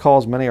 For this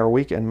cause many are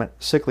weak and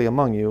sickly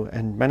among you,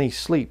 and many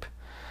sleep.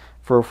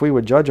 For if we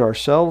would judge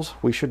ourselves,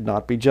 we should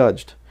not be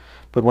judged.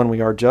 But when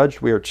we are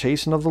judged, we are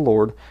chastened of the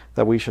Lord,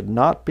 that we should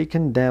not be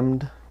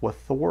condemned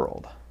with the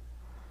world.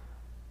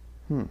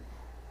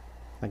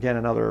 Again,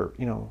 another,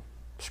 you know,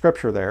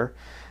 scripture there,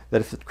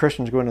 that if the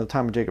Christians go into the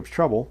time of Jacob's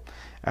trouble,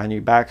 and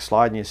you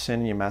backslide and you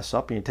sin and you mess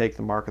up and you take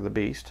the mark of the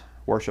beast,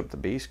 worship the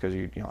beast because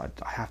you know,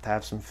 I have to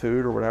have some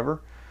food or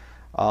whatever.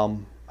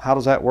 How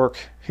does that work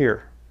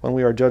here? When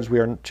we are judged, we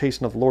are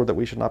chastened of the Lord, that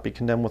we should not be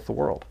condemned with the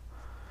world.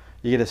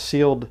 You get a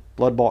sealed,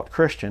 blood-bought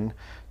Christian,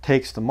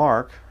 takes the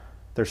mark.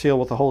 They're sealed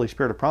with the Holy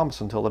Spirit of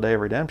promise until the day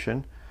of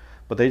redemption,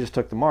 but they just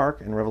took the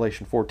mark, and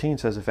Revelation 14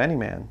 says, if any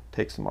man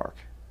takes the mark,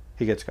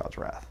 he gets God's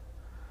wrath.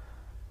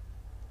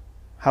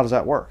 How does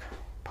that work?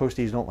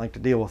 Posties don't like to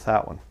deal with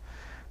that one.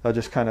 They'll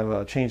just kind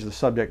of change the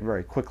subject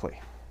very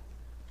quickly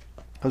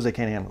because they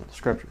can't handle the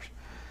scriptures.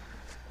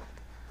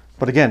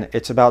 But again,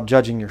 it's about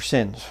judging your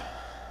sins.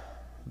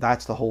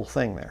 That's the whole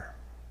thing there.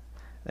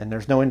 And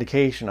there's no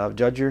indication of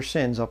judge your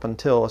sins up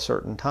until a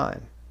certain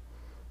time.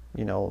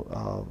 You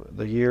know,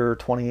 the year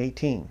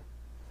 2018,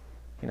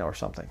 you know, or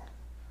something.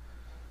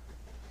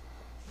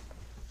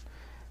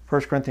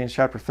 1 Corinthians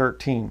chapter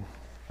 13.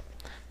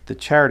 The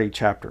charity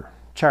chapter.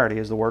 Charity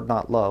is the word,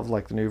 not love,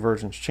 like the new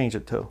versions change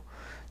it to.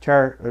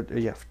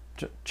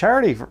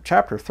 Charity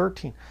chapter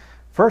 13.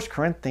 1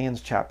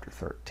 Corinthians chapter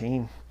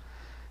 13,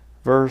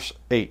 verse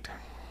 8.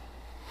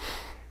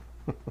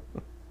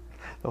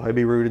 Though I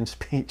be rude in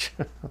speech.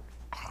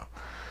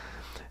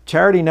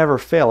 Charity never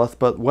faileth,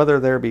 but whether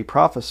there be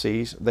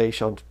prophecies, they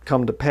shall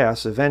come to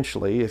pass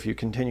eventually, if you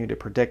continue to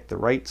predict the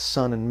right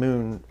sun and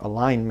moon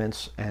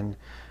alignments and...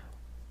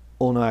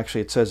 Oh, no, actually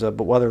it says,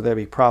 but whether there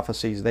be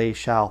prophecies, they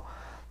shall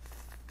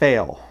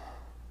fail.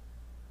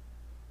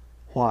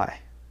 Why?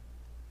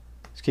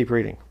 Let's keep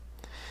reading.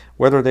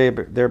 Whether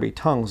there be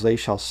tongues, they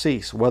shall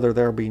cease. Whether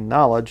there be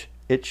knowledge,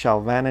 it shall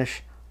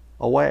vanish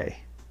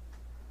away.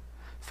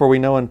 For we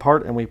know in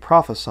part, and we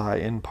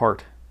prophesy in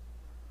part.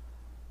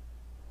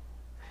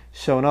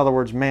 So in other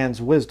words,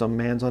 man's wisdom,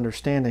 man's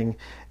understanding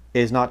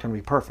is not going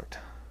to be perfect.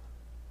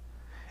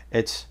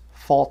 It's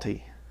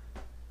faulty.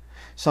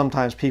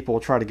 Sometimes people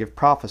will try to give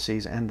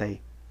prophecies and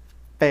they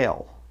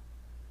fail.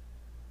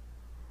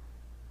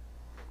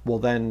 Well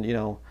then, you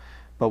know,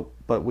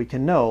 but we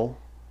can know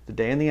the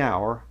day and the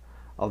hour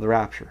of the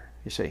rapture,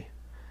 you see.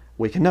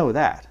 We can know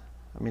that.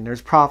 I mean,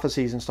 there's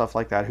prophecies and stuff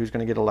like that, who's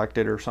going to get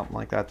elected or something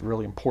like that,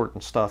 really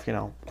important stuff, you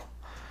know.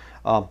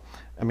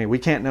 I mean, we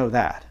can't know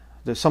that.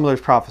 Some of those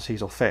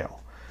prophecies will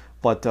fail.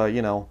 But,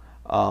 you know,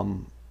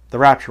 the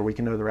rapture, we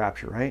can know the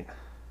rapture, right?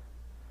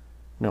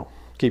 No.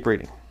 Keep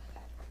reading.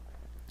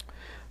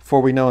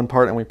 For we know in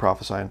part, and we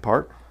prophesy in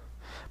part.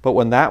 But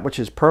when that which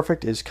is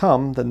perfect is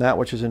come, then that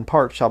which is in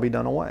part shall be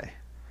done away.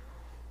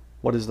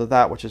 What is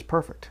that which is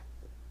perfect?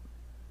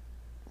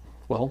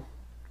 Well,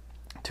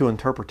 two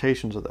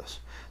interpretations of this.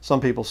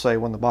 Some people say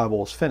when the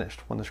Bible is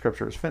finished, when the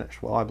Scripture is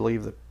finished. Well, I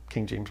believe the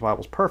King James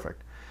Bible is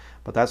perfect.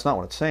 But that's not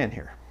what it's saying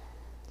here.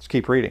 Let's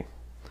keep reading.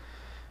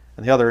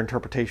 And the other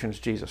interpretation is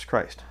Jesus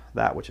Christ,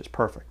 that which is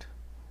perfect.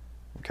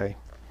 Okay.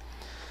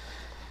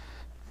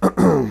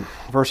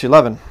 Verse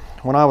 11.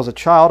 When I was a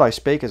child, I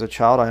spake as a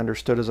child, I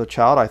understood as a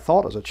child, I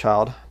thought as a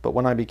child. But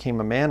when I became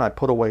a man, I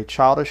put away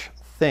childish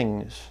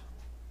things.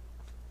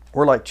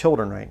 We're like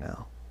children right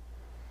now.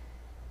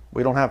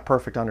 We don't have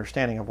perfect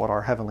understanding of what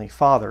our Heavenly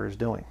Father is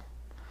doing.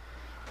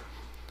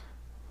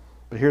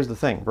 But here's the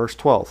thing, verse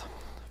 12.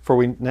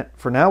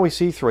 For now we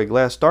see through a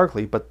glass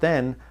darkly, but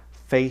then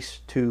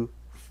face to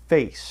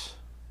face.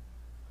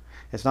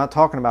 It's not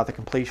talking about the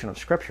completion of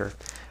Scripture.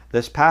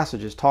 This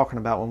passage is talking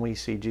about when we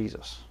see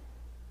Jesus.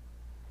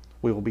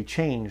 We will be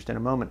changed in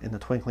a moment, in the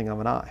twinkling of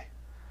an eye.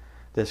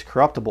 This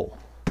corruptible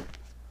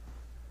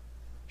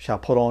shall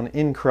put on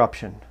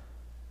incorruption.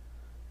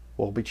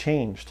 Will be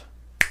changed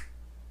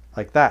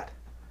like that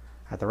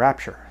at the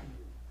rapture.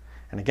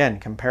 And again,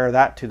 compare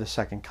that to the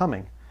second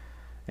coming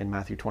in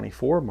Matthew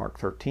 24, Mark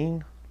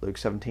 13, Luke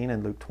 17,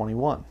 and Luke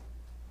 21.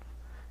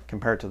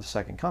 Compare it to the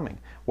second coming.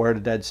 Where do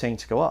dead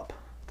saints go up?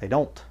 They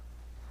don't.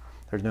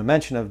 There's no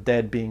mention of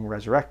dead being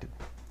resurrected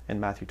in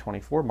Matthew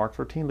 24, Mark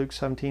 13, Luke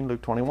 17,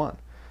 Luke 21.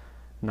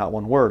 Not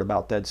one word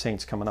about dead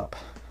saints coming up.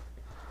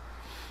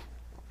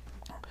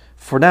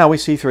 For now we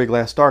see through a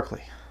glass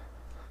darkly.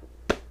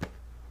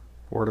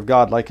 Word of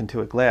God likened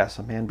to a glass,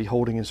 a man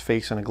beholding his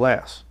face in a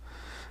glass.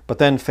 But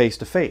then face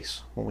to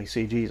face when we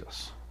see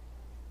Jesus.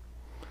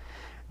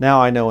 Now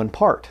I know in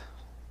part.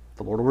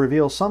 The Lord will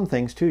reveal some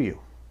things to you.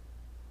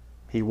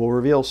 He will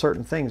reveal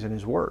certain things in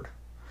His Word.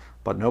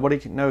 But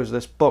nobody knows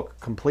this book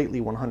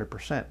completely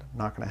 100%.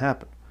 Not going to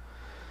happen.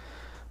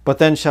 But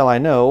then shall I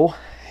know,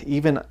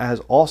 even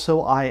as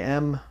also I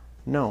am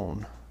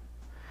known.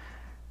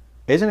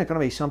 Isn't it going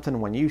to be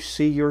something when you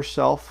see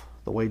yourself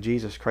the way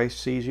Jesus Christ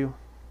sees you?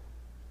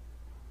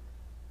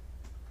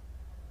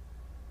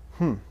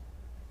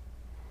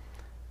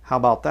 How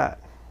about that?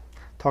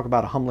 Talk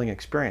about a humbling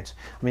experience.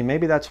 I mean,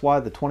 maybe that's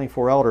why the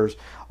 24 elders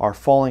are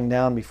falling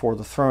down before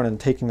the throne and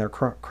taking their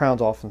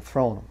crowns off and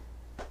throwing them.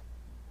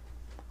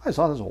 I just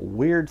thought this was a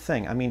weird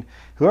thing. I mean,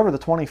 whoever the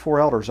 24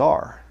 elders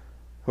are,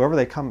 whoever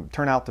they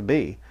turn out to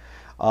be,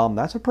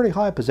 that's a pretty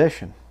high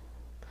position.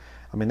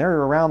 I mean,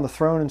 they're around the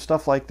throne and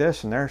stuff like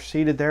this, and they're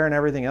seated there and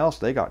everything else.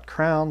 They got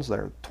crowns.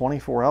 They're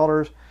 24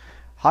 elders.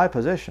 High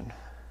position.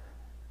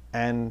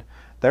 And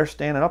they're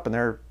standing up and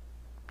they're,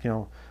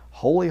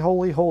 holy,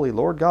 holy, holy,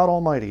 Lord God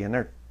Almighty. And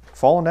they're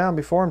falling down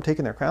before Him,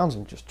 taking their crowns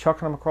and just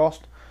chucking them across,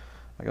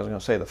 like I was going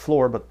to say the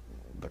floor, but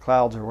the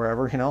clouds or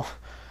wherever,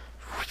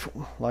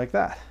 like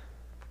that.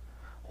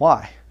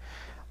 Why?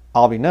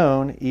 I'll be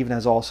known even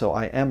as also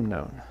I am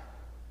known.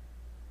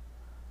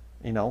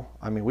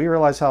 I mean, we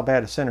realize how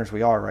bad of sinners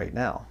we are right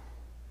now.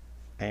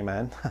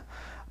 Amen.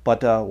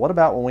 But what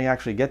about when we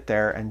actually get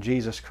there and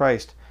Jesus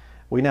Christ,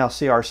 we now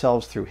see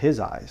ourselves through His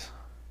eyes?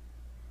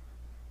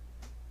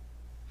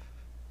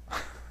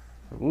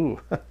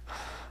 Ooh,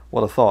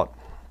 what a thought.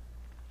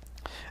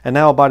 And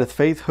now abideth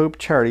faith, hope,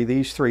 charity,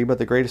 these three, but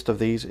the greatest of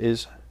these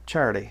is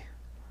charity.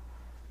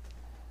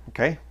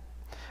 Okay?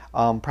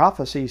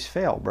 Prophecies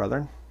fail,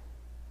 brethren.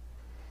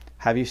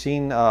 Have you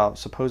seen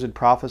supposed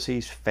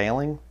prophecies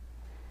failing?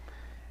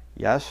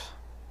 Yes.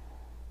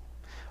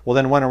 Well,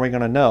 then when are we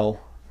going to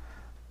know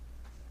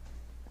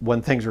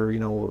when things are,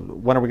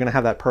 when are we going to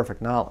have that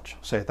perfect knowledge?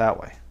 Say it that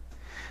way.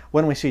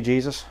 When we see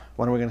Jesus,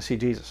 when are we going to see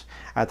Jesus?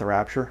 At the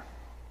rapture?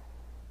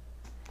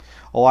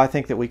 Oh, I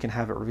think that we can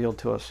have it revealed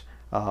to us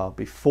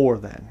before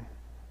then.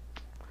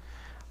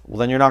 Well,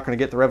 then you're not going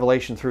to get the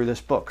revelation through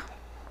this book.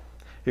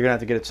 You're going to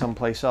have to get it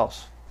someplace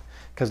else.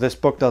 Because this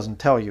book doesn't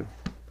tell you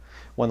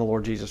when the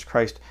Lord Jesus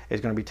Christ is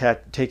going to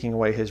be taking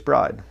away His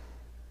bride.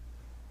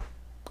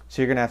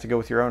 So you're going to have to go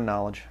with your own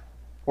knowledge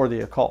or the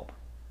occult,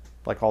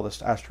 like all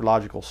this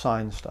astrological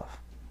sign stuff.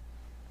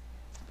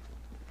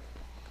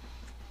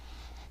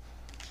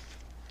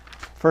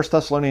 1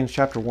 Thessalonians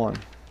chapter 1.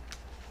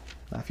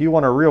 Now, if you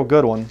want a real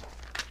good one,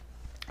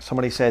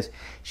 somebody says,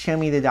 show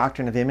me the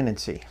doctrine of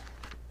imminency.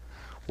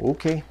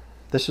 Okay,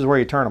 this is where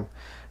you turn them.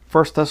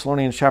 1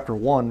 Thessalonians chapter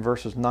 1,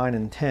 verses 9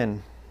 and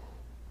 10.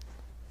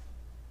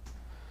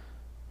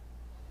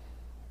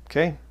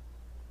 Okay,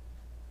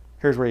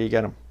 here's where you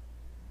get them.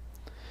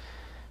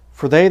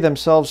 For they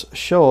themselves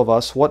show of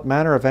us what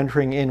manner of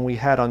entering in we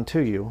had unto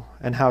you,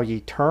 and how ye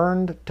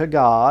turned to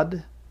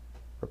God,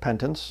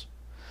 repentance,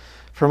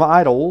 from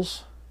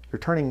idols. You're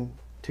turning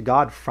to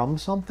God from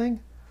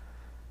something,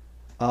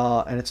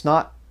 and it's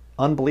not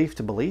unbelief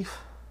to belief.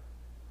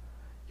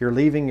 You're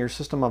leaving your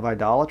system of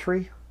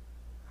idolatry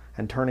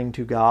and turning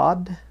to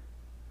God,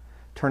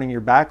 turning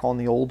your back on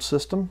the old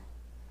system.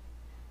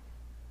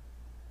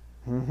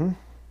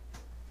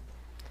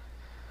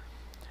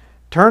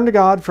 Turn to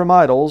God from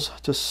idols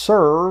to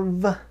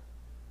serve,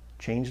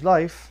 changed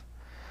life,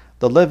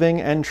 the living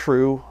and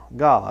true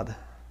God.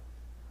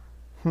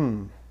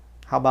 How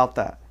about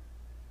that?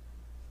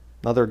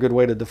 Another good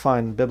way to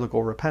define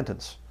biblical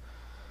repentance.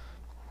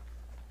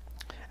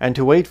 And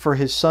to wait for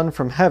His Son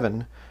from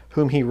heaven,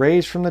 whom He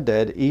raised from the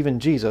dead, even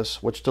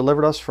Jesus, which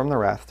delivered us from the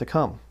wrath to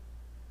come.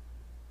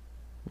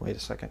 Wait a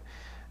second.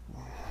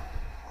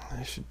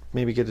 I should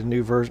maybe get a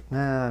new version.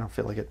 Nah, I don't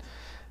feel like it.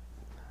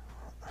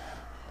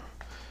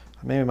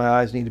 Maybe my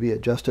eyes need to be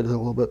adjusted a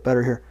little bit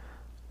better here.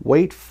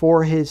 wait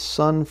for his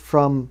Son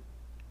from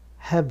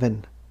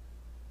heaven.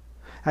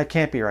 That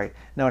can't be right.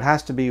 No, it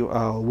has to be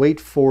wait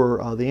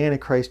for the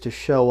Antichrist to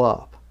show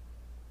up.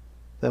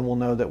 Then we'll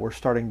know that we're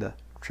starting the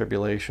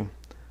tribulation.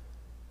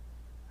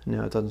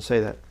 No, it doesn't say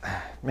that.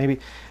 Maybe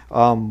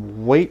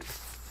wait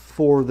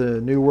for the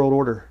New World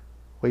Order.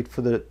 Wait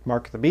for the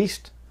mark of the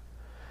beast.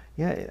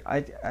 Yeah,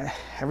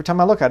 every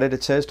time I look at it,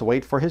 it says to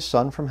wait for his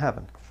Son from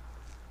heaven.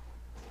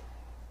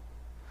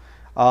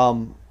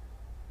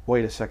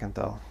 Wait a second,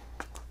 though.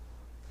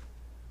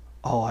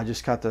 Oh, I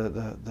just got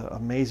the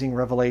amazing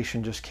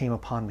revelation just came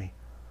upon me.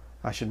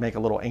 I should make a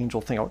little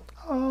angel thing,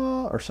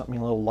 or something,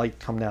 a little light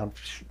come down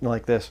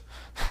like this.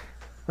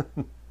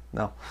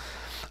 No.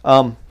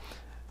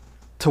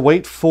 To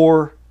wait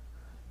for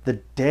the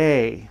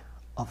day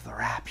of the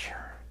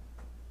rapture.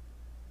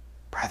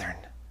 Brethren,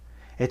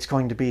 it's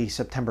going to be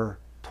September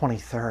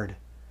 23rd,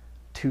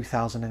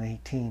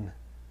 2018.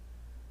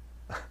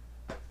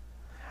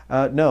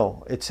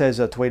 No, it says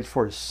to wait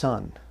for his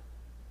Son.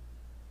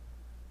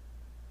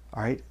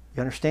 All right,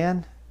 you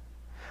understand?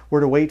 We're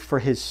to wait for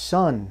his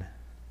Son,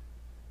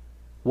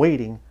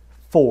 waiting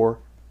for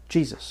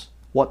Jesus.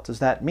 What does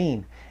that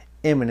mean?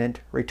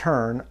 Imminent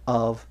return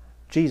of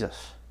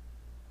Jesus.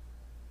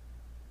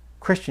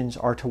 Christians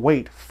are to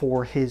wait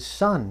for his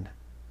Son.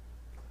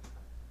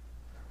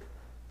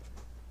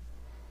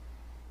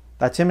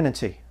 That's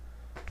imminency.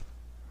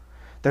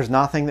 There's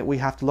nothing that we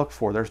have to look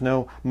for. There's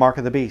no mark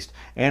of the beast,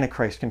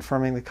 Antichrist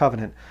confirming the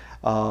covenant,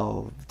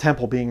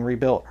 temple being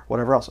rebuilt,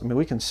 whatever else. I mean,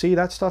 we can see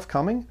that stuff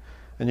coming,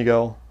 and you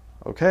go,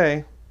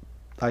 okay,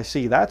 I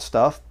see that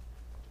stuff.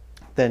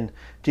 Then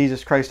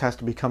Jesus Christ has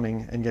to be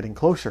coming and getting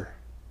closer.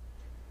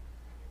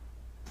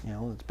 You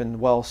know, it's been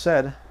well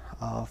said,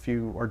 if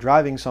you are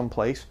driving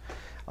someplace,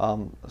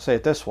 say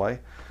it this way,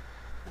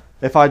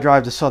 if I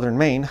drive to southern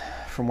Maine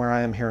from where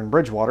I am here in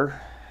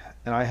Bridgewater,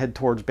 and I head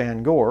towards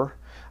Bangor,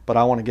 but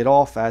I want to get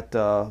off at,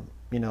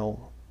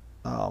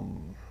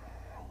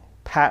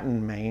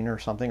 Patton, Maine or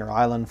something, or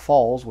Island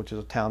Falls, which is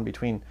a town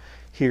between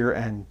here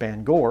and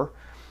Bangor,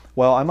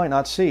 well, I might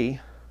not see,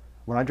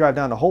 when I drive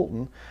down to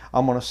Holton,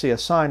 I'm going to see a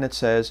sign that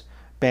says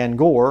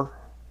Bangor,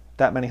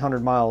 that many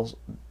 100 miles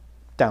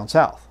down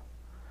south.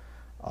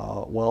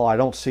 Well, I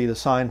don't see the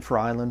sign for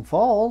Island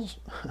Falls.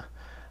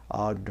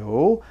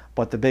 No,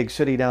 but the big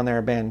city down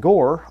there,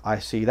 Bangor, I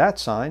see that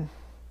sign.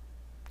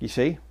 You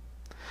see?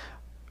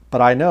 But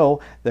I know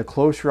the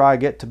closer I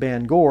get to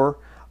Bangor,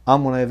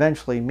 I'm going to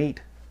eventually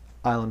meet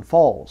Island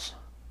Falls.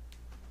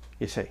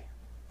 You see?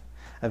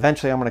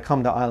 Eventually I'm going to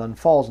come to Island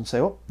Falls and say,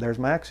 oh, there's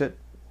my exit.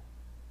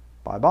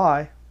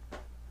 Bye-bye.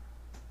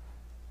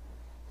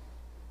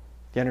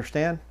 You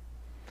understand?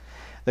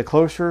 The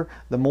closer,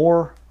 the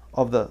more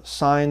of the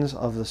signs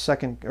of the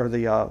second, or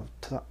the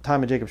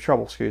time of Jacob's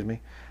trouble, excuse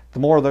me, the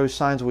more of those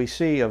signs we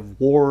see of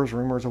wars,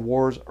 rumors of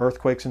wars,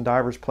 earthquakes in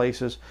divers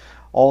places,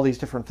 all these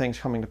different things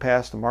coming to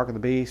pass, the mark of the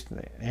beast,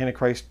 the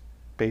Antichrist,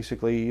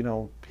 basically, you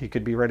know, he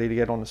could be ready to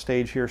get on the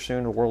stage here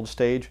soon, the world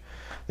stage.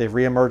 The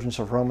reemergence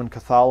of Roman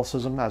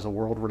Catholicism as a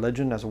world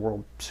religion, as a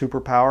world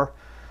superpower.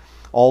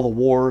 All the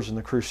wars and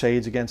the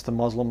crusades against the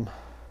Muslim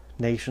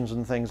nations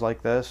and things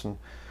like this, and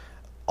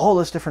all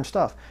this different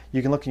stuff.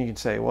 You can look and you can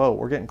say, whoa,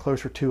 we're getting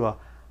closer to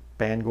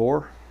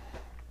Bangor,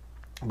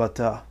 but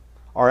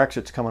our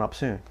exit's coming up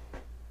soon.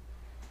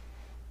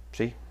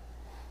 See?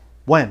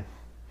 When?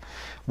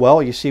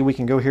 Well, you see, we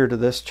can go here to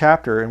this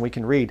chapter and we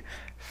can read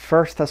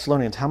 1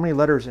 Thessalonians. How many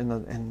letters in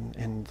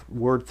the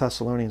word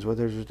Thessalonians?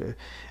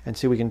 And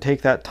see, we can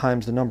take that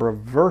times the number of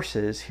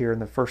verses here in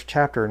the first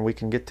chapter, and we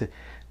can get to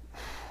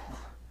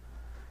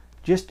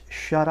just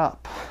shut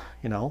up,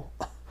 you know.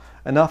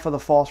 Enough of the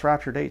false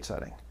rapture date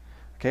setting.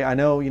 Okay, I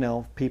know, you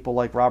know, people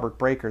like Robert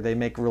Breaker, they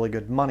make really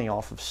good money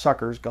off of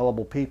suckers,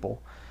 gullible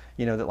people,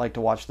 you know, that like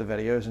to watch the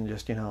videos and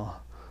just, you know,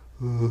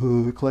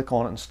 click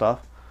on it and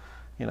stuff,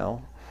 you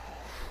know.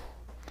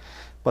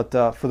 But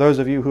for those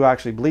of you who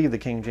actually believe the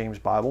King James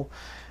Bible,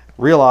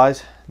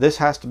 realize this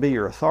has to be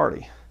your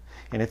authority.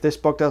 And if this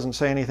book doesn't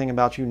say anything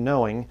about you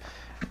knowing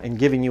and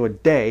giving you a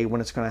day when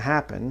it's going to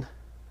happen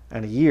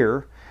and a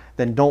year,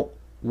 then don't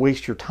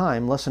waste your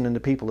time listening to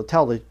people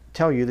to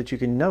tell you that you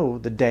can know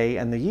the day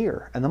and the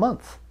year and the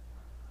month.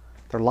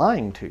 They're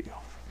lying to you.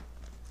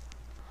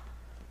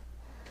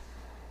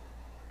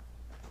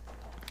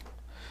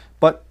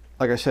 But,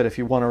 like I said, if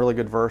you want a really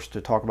good verse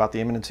to talk about the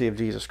imminency of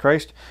Jesus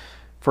Christ,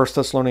 1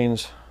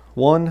 Thessalonians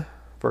 1,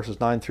 verses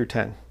 9 through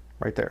 10,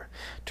 right there.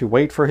 To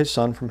wait for his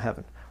Son from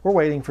heaven. We're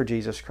waiting for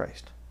Jesus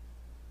Christ.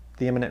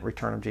 The imminent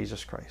return of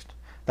Jesus Christ.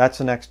 That's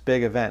the next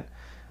big event,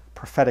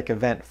 prophetic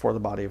event for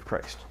the body of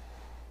Christ.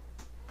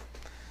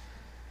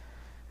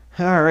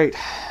 All right,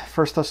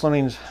 1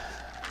 Thessalonians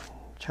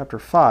chapter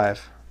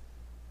 5,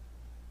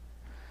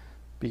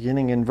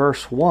 beginning in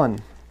verse 1.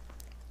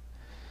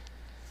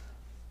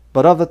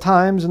 But of the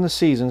times and the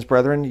seasons,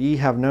 brethren, ye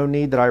have no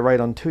need that I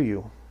write unto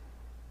you.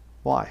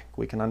 Why?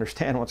 We can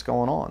understand what's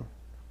going on.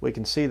 We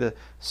can see the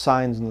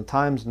signs and the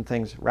times and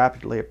things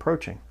rapidly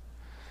approaching.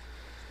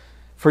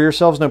 For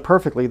yourselves know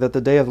perfectly that the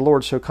day of the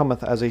Lord so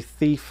cometh as a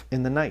thief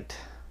in the night.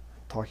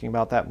 talking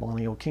about that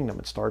millennial kingdom.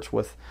 It starts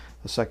with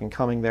the second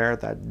coming there.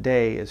 That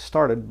day is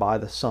started by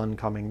the sun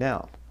coming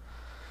down,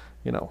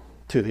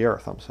 to the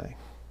earth, I'm saying.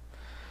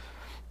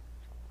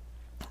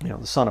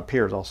 The sun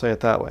appears, I'll say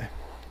it that way.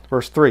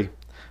 Verse 3,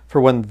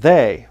 for when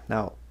they,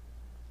 now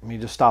let me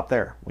just stop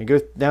there. When you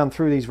go down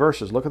through these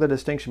verses, look at the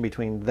distinction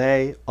between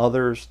they,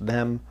 others,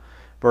 them,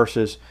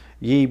 versus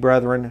ye,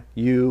 brethren,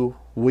 you,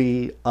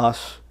 we,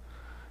 us,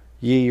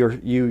 ye,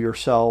 you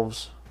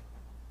yourselves.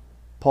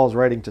 Paul's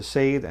writing to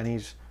saved, and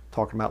he's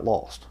talking about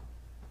lost.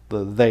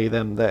 The they,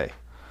 them, they.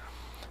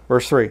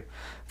 Verse 3,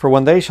 for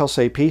when they shall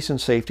say peace and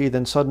safety,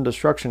 then sudden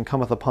destruction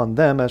cometh upon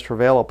them as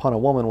travail upon a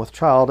woman with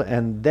child,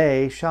 and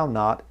they shall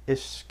not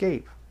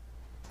escape.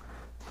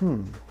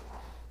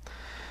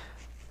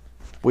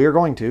 We are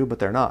going to, but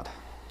they're not.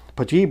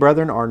 But ye,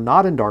 brethren, are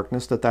not in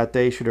darkness, that that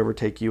day should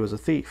overtake you as a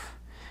thief.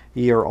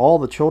 Ye are all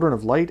the children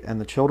of light and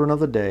the children of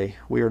the day.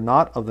 We are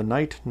not of the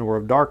night nor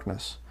of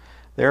darkness.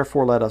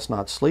 Therefore let us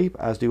not sleep,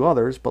 as do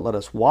others, but let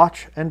us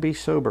watch and be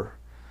sober.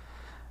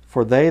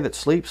 For they that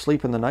sleep,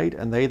 sleep in the night,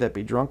 and they that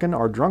be drunken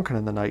are drunken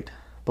in the night.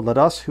 But let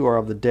us who are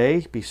of the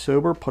day be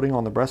sober, putting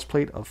on the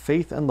breastplate of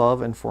faith and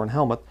love, and for an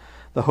helmet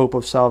the hope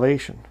of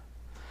salvation.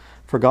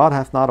 For God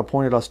hath not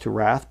appointed us to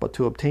wrath, but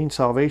to obtain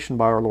salvation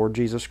by our Lord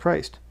Jesus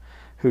Christ,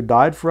 who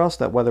died for us,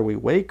 that whether we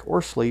wake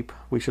or sleep,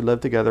 we should live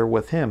together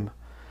with him.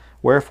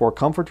 Wherefore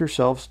comfort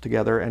yourselves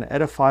together, and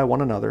edify one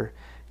another,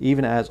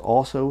 even as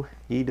also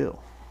ye do.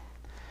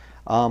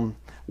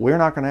 We're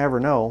not going to ever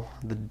know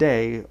the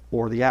day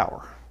or the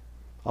hour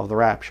of the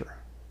rapture.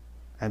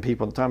 And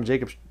people at the time of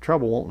Jacob's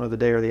trouble won't know the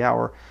day or the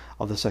hour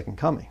of the second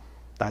coming.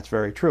 That's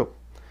very true.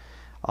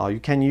 You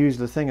can use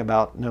the thing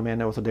about no man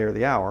knoweth the day or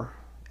the hour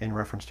in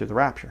reference to the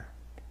rapture.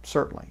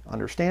 Certainly.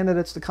 Understand that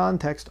it's the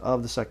context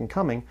of the second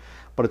coming,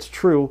 but it's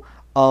true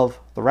of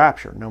the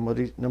rapture.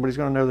 Nobody's going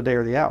to know the day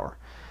or the hour.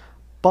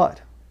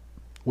 But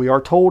we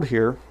are told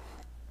here,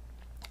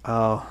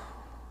 what's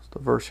the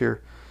verse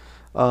here?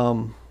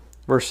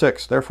 Verse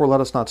 6, therefore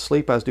let us not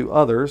sleep as do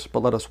others,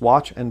 but let us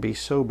watch and be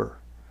sober.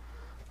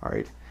 All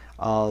right.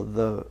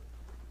 The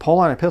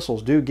Pauline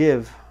epistles do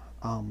give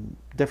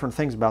different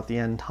things about the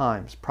end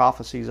times,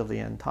 prophecies of the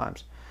end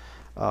times.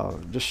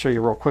 Just show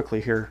you real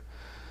quickly here.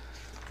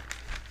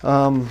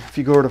 If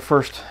you go to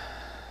 1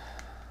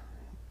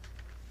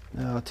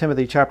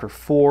 Timothy chapter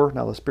 4,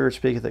 now the Spirit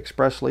speaketh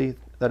expressly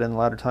that in the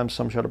latter times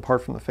some shall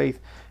depart from the faith,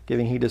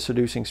 giving heed to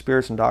seducing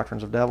spirits and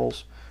doctrines of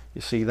devils.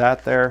 You see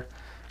that there.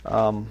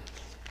 2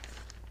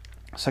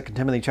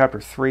 Timothy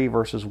chapter 3,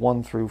 verses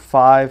 1 through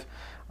 5.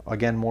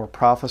 Again, more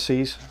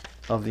prophecies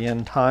of the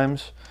end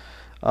times.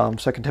 2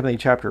 Timothy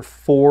chapter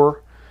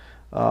 4,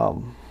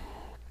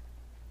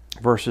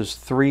 verses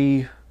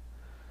 3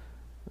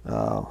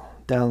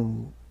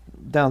 down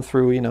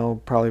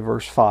through, probably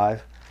verse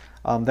 5.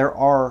 There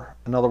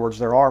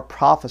are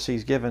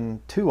prophecies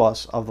given to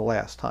us of the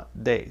last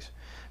days.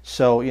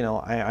 So,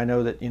 I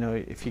know that,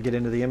 if you get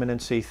into the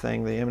imminency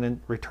thing, the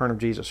imminent return of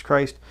Jesus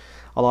Christ,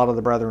 a lot of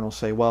the brethren will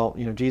say, well,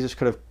 Jesus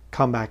could have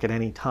come back at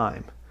any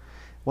time.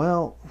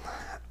 Well,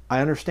 I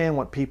understand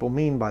what people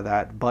mean by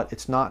that, but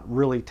it's not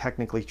really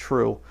technically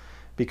true,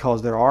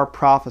 because there are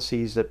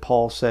prophecies that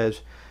Paul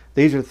says,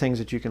 these are the things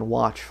that you can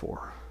watch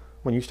for.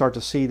 When you start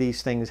to see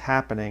these things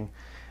happening,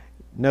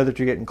 know that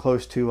you're getting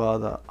close to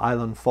the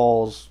Island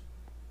Falls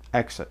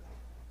exit.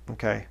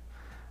 Okay?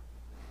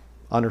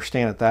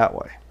 Understand it that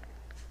way.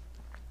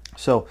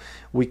 So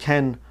we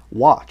can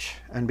watch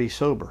and be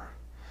sober.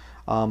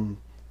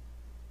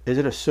 Is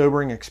it a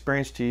sobering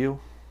experience to you?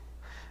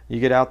 You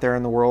get out there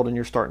in the world and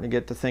you're starting to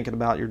get to thinking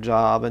about your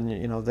job and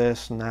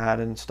this and that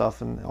and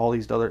stuff and all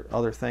these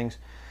other things,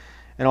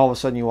 and all of a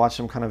sudden you watch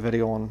some kind of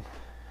video on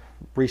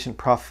recent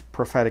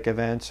prophetic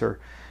events, or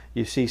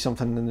you see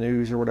something in the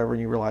news or whatever,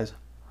 and you realize,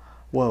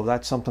 whoa,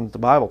 that's something that the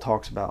Bible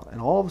talks about,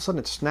 and all of a sudden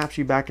it snaps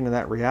you back into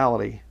that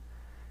reality.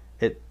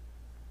 It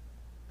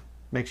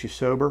makes you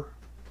sober.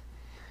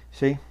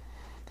 See,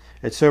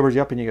 it sobers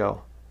you up, and you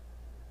go,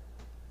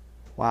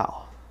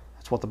 wow,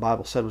 that's what the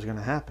Bible said was going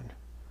to happen.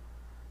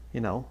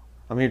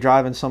 You're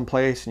driving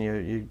someplace and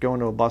you go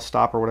into a bus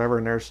stop or whatever,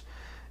 and there's,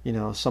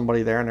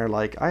 somebody there, and they're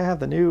like, I have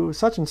the new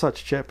such and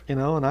such chip,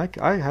 and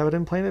I have it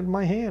implanted in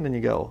my hand, and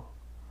you go,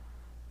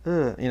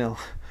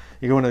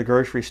 you go into the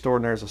grocery store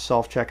and there's a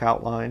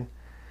self-checkout line,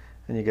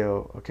 and you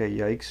go, okay,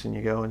 yikes, and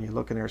you go and you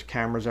look and there's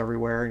cameras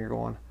everywhere, and you're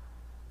going,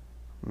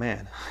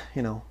 man,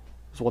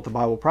 this is what the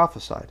Bible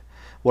prophesied.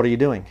 What are you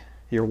doing?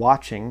 You're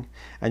watching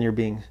and you're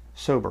being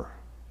sober,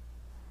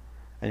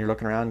 and you're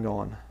looking around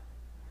going,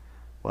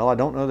 well, I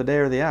don't know the day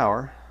or the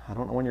hour. I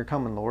don't know when you're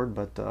coming, Lord,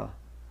 but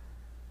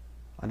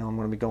I know I'm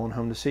going to be going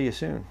home to see you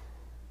soon.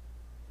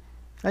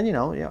 And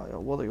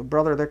well,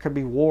 brother, there could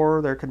be war,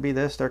 there could be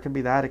this, there could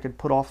be that. It could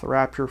put off the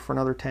rapture for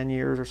another 10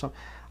 years or something.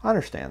 I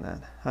understand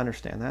that.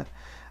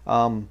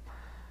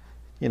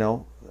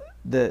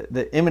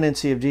 The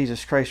imminency of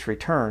Jesus Christ's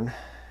return,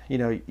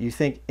 you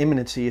think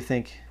imminency, you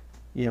think,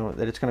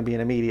 that it's going to be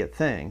an immediate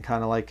thing.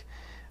 Kind of like,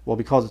 well,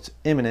 because it's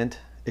imminent,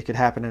 it could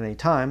happen at any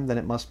time, then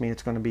it must mean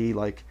it's going to be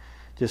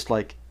just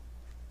like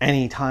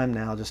any time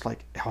now, just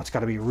like, oh, it's got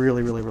to be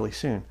really, really, really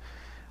soon.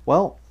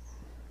 Well,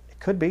 it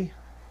could be,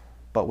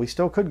 but we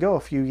still could go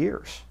a few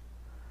years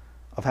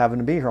of having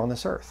to be here on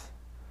this earth.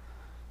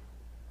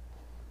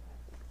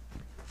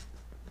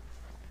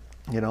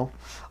 You know,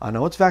 I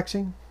know it's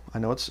vexing. I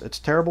know it's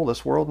terrible,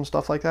 this world and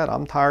stuff like that.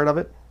 I'm tired of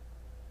it.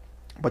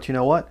 But you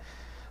know what?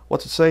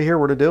 What's it say here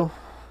we're to do?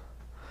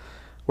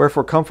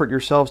 Wherefore comfort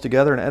yourselves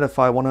together and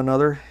edify one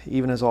another,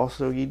 even as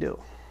also ye do.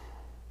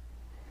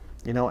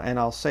 You know, and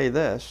I'll say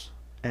this,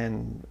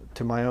 and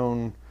to my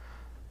own,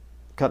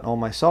 cutting on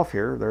myself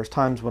here, there's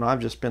times when I've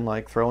just been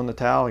like throwing the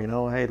towel, you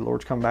know, hey, the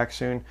Lord's come back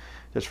soon,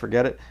 just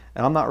forget it.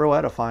 And I'm not real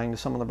edifying to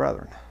some of the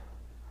brethren.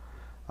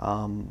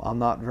 I'm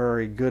not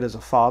very good as a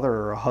father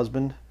or a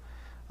husband,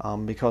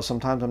 because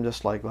sometimes I'm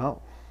just like,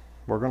 well,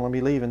 we're going to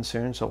be leaving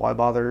soon, so why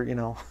bother, you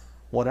know,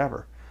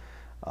 whatever.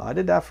 I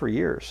did that for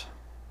years,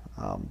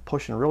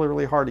 pushing really,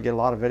 really hard to get a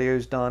lot of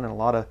videos done and a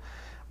lot of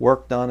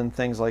work done and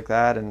things like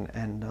that.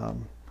 And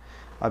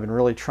I've been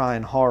really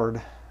trying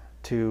hard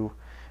to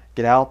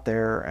get out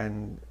there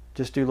and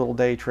just do little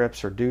day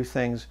trips or do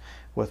things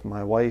with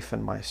my wife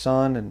and my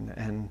son.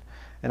 And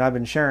I've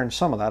been sharing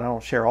some of that. I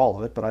don't share all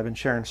of it, but I've been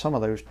sharing some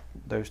of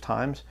those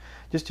times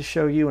just to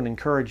show you and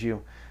encourage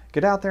you.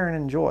 Get out there and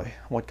enjoy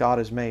what God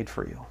has made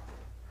for you.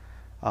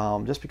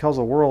 Just because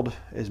the world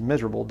is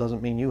miserable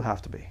doesn't mean you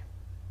have to be.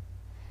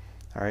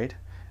 All right?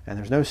 And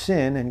there's no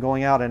sin in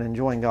going out and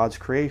enjoying God's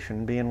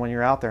creation, being when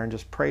you're out there and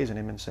just praising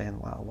Him and saying,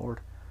 wow, Lord,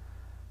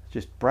 it's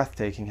just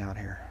breathtaking out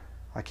here.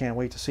 I can't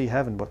wait to see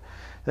heaven, but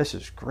this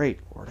is great,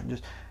 Lord.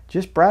 And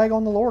just brag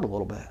on the Lord a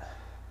little bit.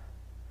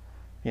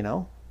 You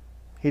know?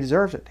 He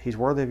deserves it. He's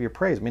worthy of your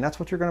praise. I mean, that's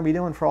what you're going to be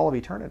doing for all of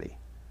eternity.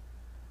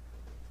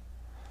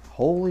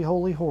 Holy,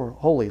 holy,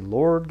 holy,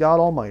 Lord God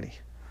Almighty.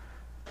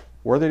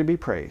 Worthy to be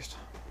praised.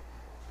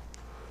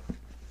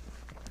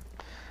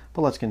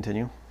 But let's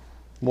continue.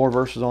 More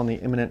verses on the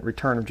imminent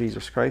return of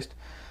Jesus Christ.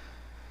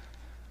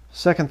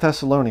 2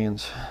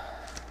 Thessalonians.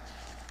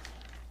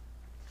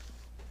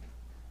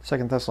 2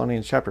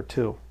 Thessalonians chapter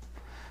 2.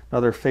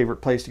 Another favorite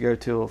place to go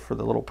to for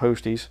the little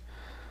posties.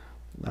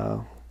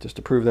 Just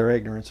to prove their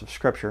ignorance of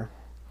Scripture.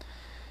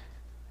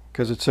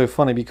 Because it's so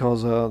funny,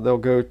 because they'll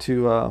go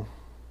to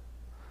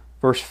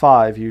verse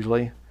 5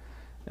 usually,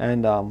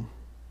 and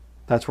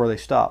that's where they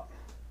stop.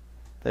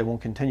 They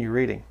won't continue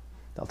reading.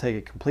 They'll take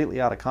it completely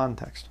out of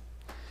context.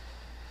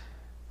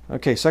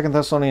 Okay, 2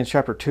 Thessalonians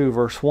chapter 2,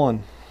 verse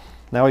 1.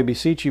 Now we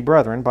beseech you,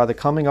 brethren, by the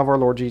coming of our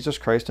Lord Jesus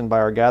Christ, and by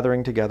our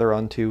gathering together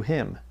unto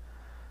Him.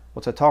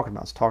 What's that talking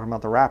about? It's talking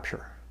about the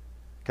rapture.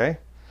 Okay?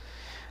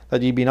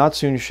 That ye be not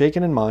soon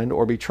shaken in mind,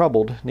 or be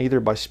troubled, neither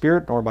by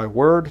spirit, nor by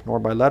word, nor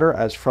by letter,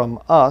 as from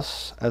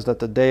us, as that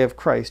the day of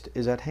Christ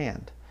is at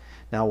hand.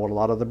 Now, what a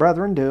lot of the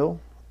brethren do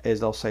is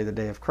they'll say the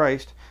day of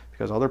Christ,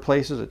 because other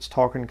places it's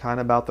talking kind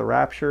of about the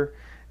rapture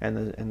and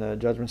the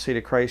judgment seat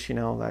of Christ, you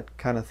know, that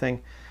kind of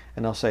thing.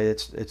 And they'll say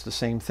it's the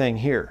same thing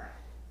here.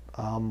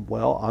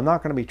 Well, I'm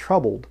not going to be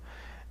troubled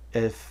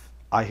if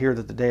I hear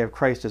that the day of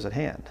Christ is at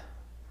hand.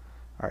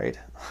 All right.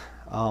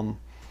 I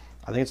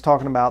think it's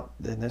talking about,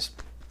 in this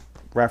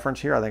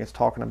reference here, I think it's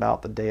talking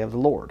about the day of the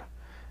Lord.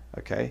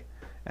 Okay.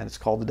 And it's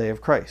called the day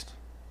of Christ.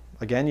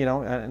 Again, you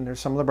know, and there's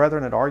some of the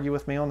brethren that argue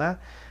with me on that.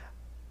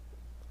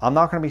 I'm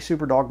not going to be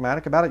super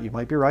dogmatic about it. You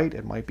might be right.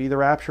 It might be the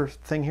rapture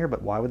thing here,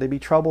 but why would they be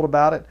troubled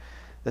about it?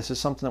 This is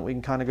something that we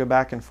can kind of go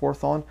back and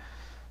forth on.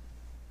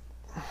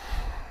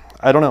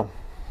 I don't know.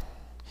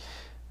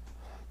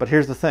 But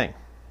here's the thing.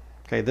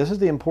 Okay, this is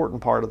the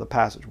important part of the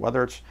passage,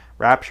 whether it's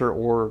rapture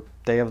or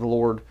day of the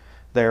Lord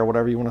there,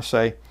 whatever you want to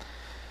say.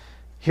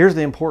 Here's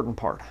the important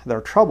part.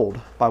 They're troubled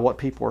by what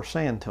people are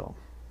saying to them.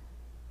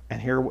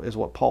 And here is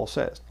what Paul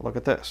says. Look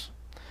at this.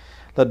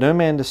 Let no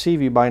man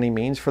deceive you by any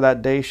means, for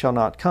that day shall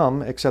not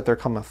come, except there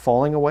come a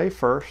falling away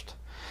first,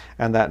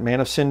 and that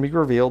man of sin be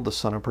revealed, the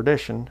son of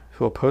perdition,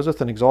 who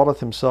opposeth and exalteth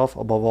himself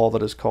above all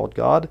that is called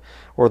God,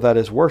 or that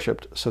is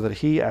worshipped, so that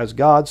he as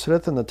God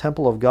sitteth in the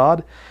temple of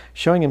God,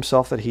 showing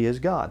himself that he is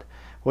God.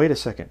 Wait a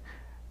second.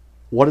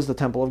 What is the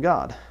temple of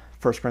God?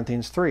 1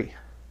 Corinthians 3.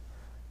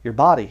 Your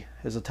body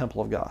is the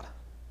temple of God.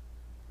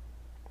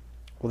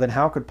 Well, then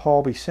how could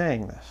Paul be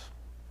saying this?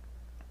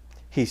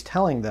 He's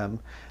telling them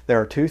there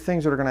are two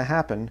things that are going to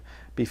happen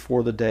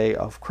before the day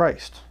of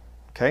Christ.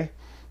 Okay?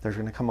 There's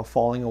going to come a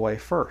falling away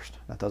first.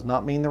 That does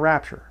not mean the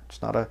rapture.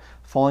 It's not a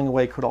falling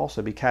away, could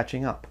also be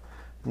catching up.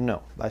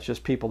 No, that's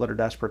just people that are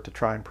desperate to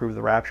try and prove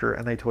the rapture,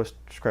 and they twist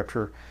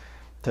Scripture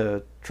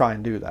to try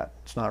and do that.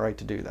 It's not right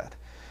to do that.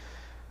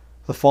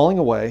 The falling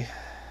away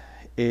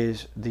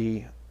is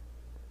the,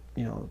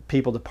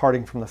 people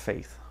departing from the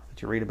faith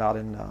that you read about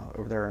in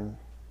over there in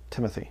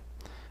Timothy.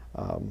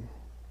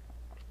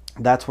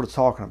 That's what it's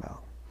talking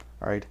about.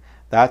 All right,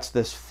 that's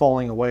this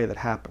falling away that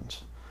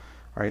happens.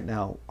 All right,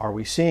 now, are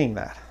we seeing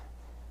that?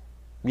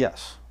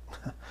 Yes.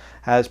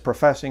 Has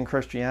professing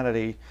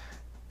Christianity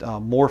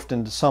morphed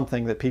into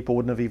something that people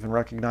wouldn't have even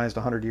recognized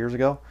 100 years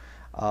ago?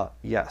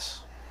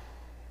 Yes.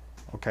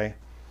 Okay.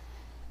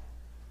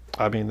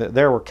 I mean,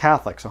 there were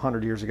Catholics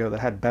 100 years ago that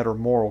had better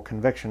moral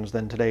convictions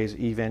than today's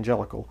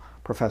evangelical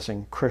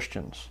professing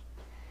Christians.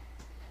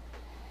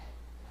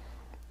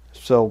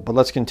 So, but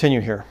let's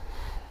continue here.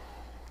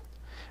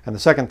 And the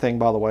second thing,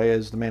 by the way,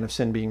 is the man of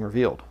sin being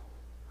revealed.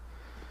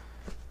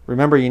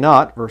 Remember ye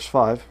not, verse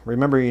 5,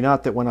 remember ye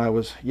not that when I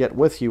was yet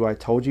with you, I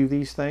told you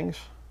these things?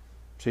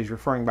 So he's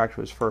referring back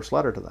to his first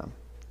letter to them,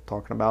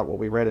 talking about what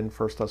we read in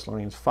 1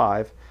 Thessalonians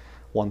 5,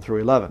 1 through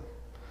 11.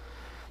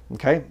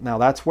 Okay, now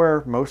that's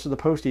where most of the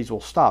posties will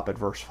stop at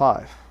verse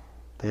 5.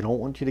 They don't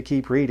want you to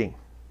keep reading.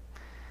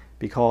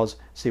 Because,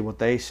 see, what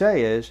they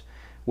say is,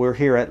 we're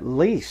here at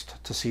least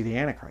to see the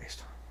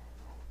Antichrist.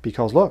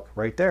 Because look,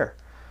 right there,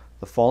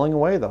 the falling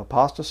away, the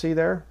apostasy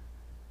there,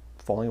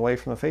 falling away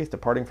from the faith,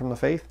 departing from the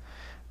faith,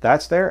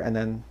 that's there, and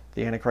then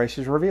the Antichrist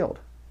is revealed.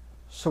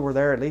 So we're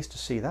there at least to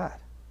see that.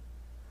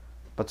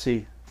 But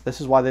see, this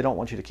is why they don't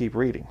want you to keep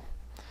reading.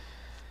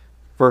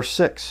 Verse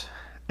 6,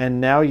 and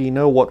now ye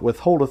know what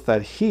withholdeth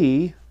that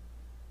he,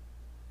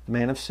 the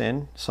man of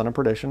sin, son of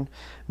perdition,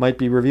 might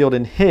be revealed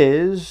in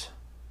his,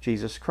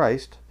 Jesus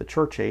Christ, the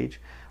church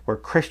age, where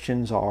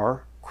Christians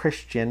are,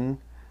 Christian,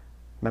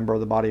 member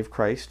of the body of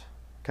Christ,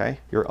 okay,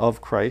 you're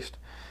of Christ,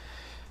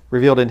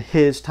 revealed in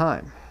his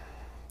time.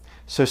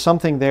 So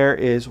something there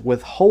is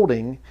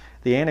withholding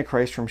the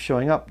Antichrist from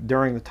showing up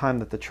during the time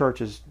that the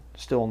church is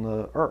still on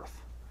the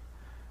earth.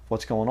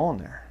 What's going on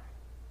there?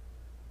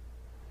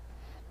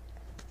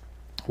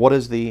 What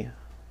is the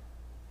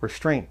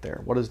restraint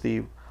there? What is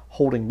the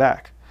holding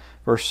back?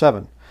 Verse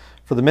 7,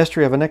 for the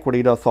mystery of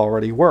iniquity doth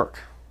already work.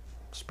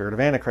 The spirit of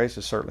Antichrist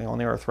is certainly on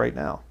the earth right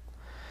now.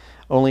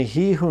 Only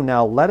he who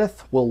now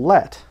letteth will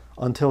let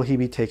until he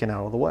be taken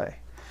out of the way.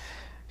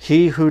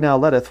 He who now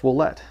letteth will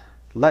let.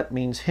 Let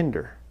means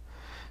hinder.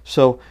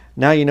 So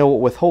now you know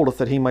what withholdeth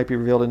that he might be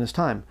revealed in his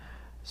time.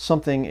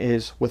 Something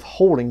is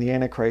withholding the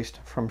Antichrist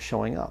from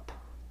showing up.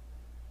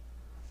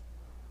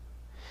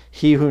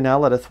 He who now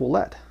letteth will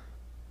let.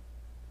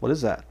 What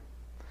is that?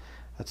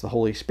 That's the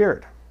Holy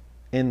Spirit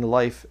in the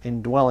life,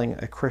 indwelling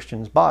a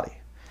Christian's body.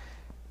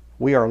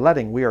 We are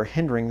letting, we are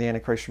hindering the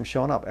Antichrist from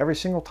showing up. Every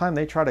single time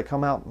they try to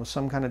come out with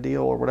some kind of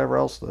deal or whatever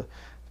else, the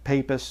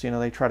papists,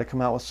 they try to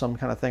come out with some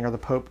kind of thing, or the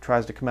Pope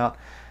tries to come out,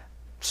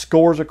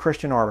 scores of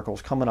Christian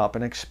articles coming up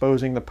and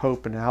exposing the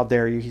Pope and how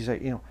dare you. He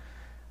said,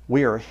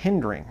 we are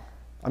hindering.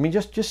 I mean,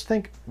 just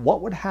think,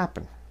 what would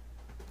happen?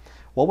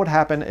 What would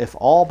happen if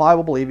all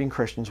Bible-believing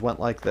Christians went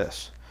like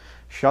this?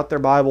 Shut their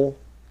Bible,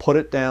 put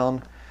it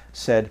down,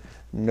 said,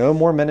 no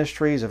more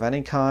ministries of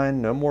any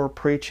kind, no more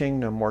preaching,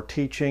 no more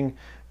teaching.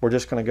 We're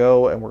just going to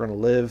go and we're going to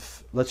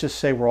live. Let's just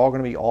say we're all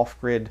going to be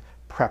off-grid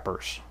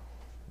preppers,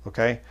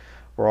 okay?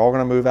 We're all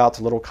going to move out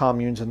to little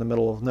communes in the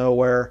middle of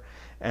nowhere,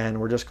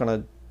 and we're just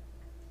going to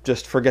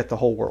just forget the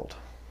whole world.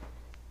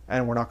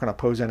 And we're not going to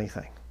oppose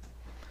anything.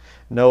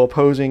 No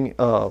opposing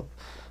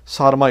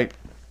sodomite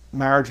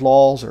marriage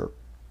laws or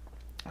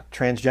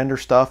transgender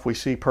stuff. We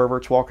see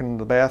perverts walking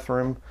into the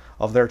bathroom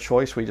of their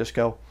choice. We just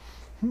go,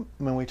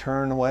 and we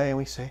turn away and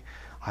we say,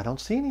 I don't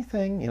see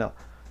anything.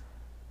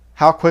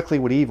 How quickly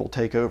would evil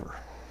take over?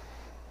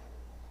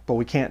 But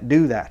we can't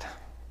do that.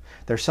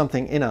 There's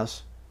something in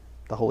us,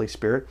 the Holy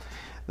Spirit.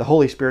 The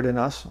Holy Spirit in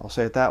us, I'll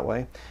say it that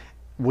way.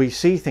 We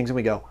see things and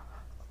we go,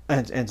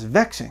 and it's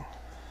vexing.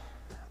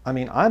 I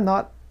mean, I'm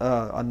not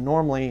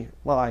normally,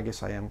 well, I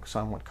guess I am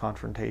somewhat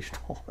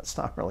confrontational. That's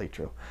not really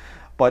true.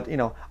 But,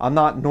 I'm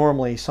not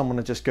normally someone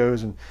that just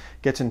goes and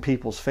gets in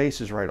people's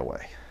faces right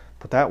away.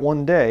 But that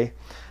one day,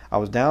 I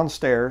was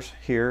downstairs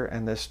here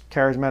in this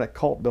charismatic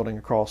cult building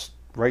across,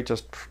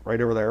 just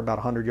right over there, about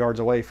 100 yards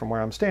away from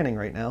where I'm standing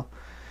right now.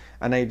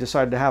 And they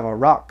decided to have a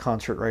rock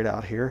concert right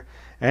out here.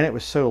 And it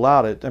was so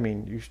loud,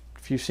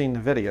 if you've seen the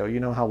video, you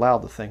know how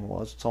loud the thing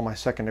was. It's on my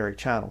secondary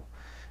channel.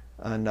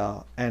 And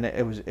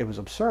it was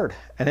absurd.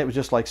 And it was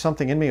just like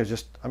something in me was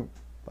just,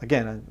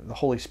 again, the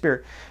Holy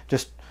Spirit,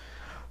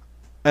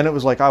 and it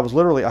was like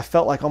I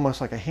felt like almost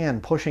like a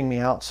hand pushing me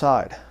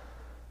outside.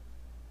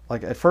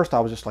 Like at first I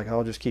was just like,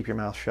 oh, just keep your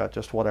mouth shut,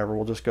 just whatever,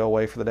 we'll just go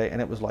away for the day.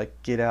 And it was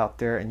like, get out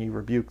there and you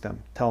rebuke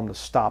them, tell them to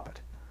stop it,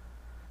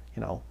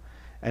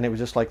 And it was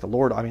just like the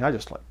Lord, I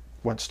just like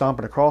went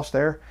stomping across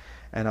there,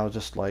 and I was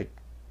just like,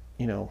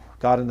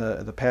 got in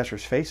the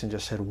pastor's face and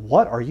just said,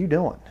 what are you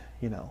doing?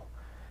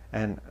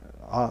 And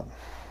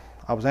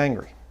I was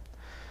angry.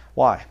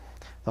 Why?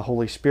 The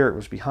Holy Spirit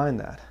was behind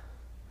that.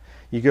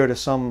 You go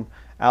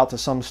out to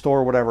some store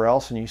or whatever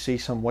else, and you see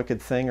some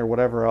wicked thing or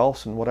whatever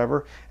else and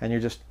whatever, and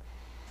you're just,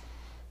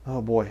 oh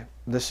boy,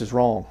 this is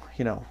wrong.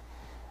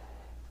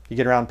 You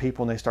get around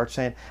people and they start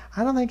saying,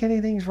 I don't think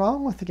anything's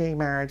wrong with the gay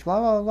marriage, blah,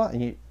 blah, blah.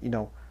 And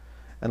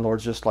and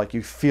Lord's just like,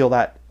 you feel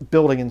that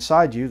building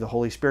inside you, the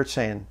Holy Spirit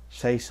saying,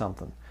 say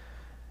something.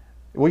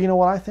 Well, you know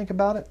what I think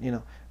about it?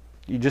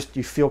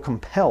 You feel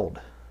compelled.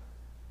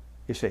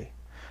 You see,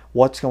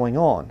 what's going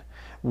on?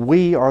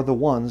 We are the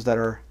ones that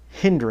are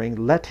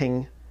hindering,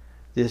 letting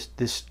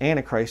this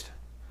Antichrist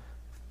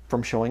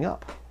from showing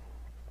up.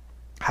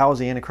 How is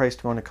the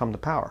Antichrist going to come to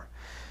power?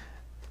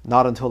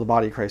 Not until the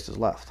body of Christ is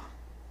left.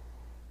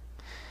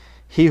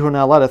 He who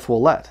now letteth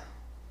will let.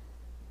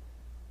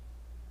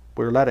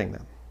 we're letting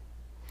them.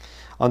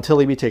 Until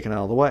he be taken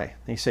out of the way.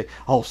 And you say,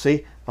 oh,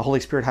 see, the Holy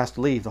Spirit has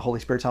to leave. The Holy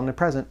Spirit's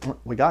omnipresent.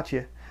 We got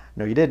you.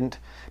 No, you didn't.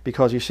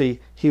 Because you see,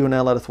 he who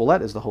now letteth will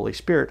let is the Holy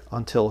Spirit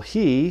until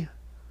he,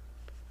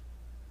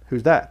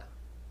 who's that?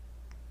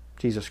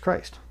 Jesus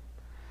Christ.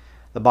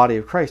 The body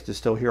of Christ is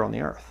still here on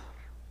the earth.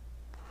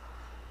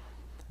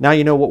 Now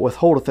you know what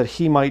withholdeth, that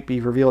he might be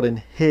revealed in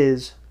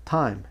his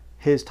time.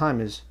 His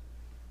time is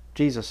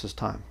Jesus'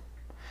 time.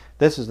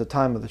 This is the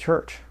time of the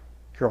church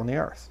here on the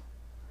earth.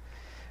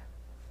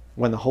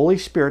 When the Holy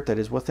Spirit that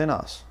is within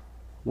us,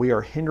 we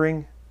are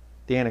hindering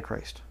the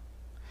Antichrist.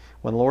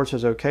 When the Lord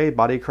says, okay,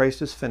 body of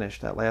Christ is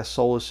finished, that last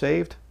soul is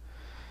saved,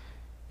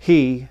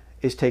 he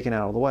is taken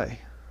out of the way.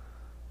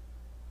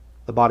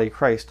 The body of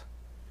Christ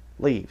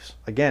leaves.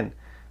 Again,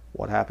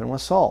 what happened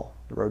with Saul,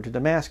 the road to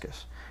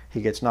Damascus?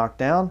 He gets knocked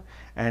down,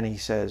 and he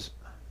says,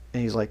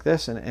 and he's like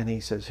this, and he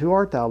says, who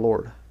art thou,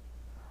 Lord?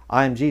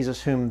 I am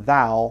Jesus whom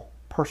thou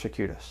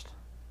persecutest.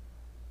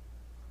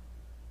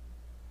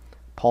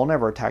 Paul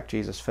never attacked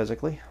Jesus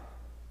physically,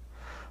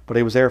 but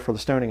he was there for the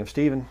stoning of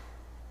Stephen,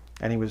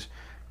 and he was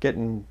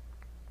getting,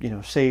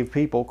 saved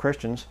people,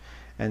 Christians,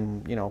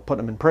 and, putting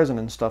them in prison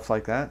and stuff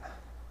like that.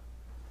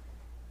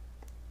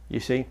 You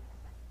see,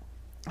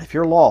 if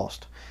you're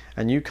lost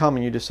and you come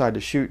and you decide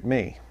to shoot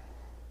me,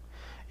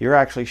 you're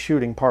actually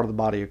shooting part of the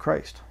body of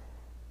Christ.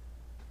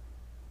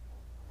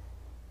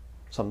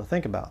 Something to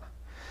think about.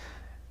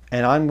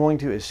 And I'm going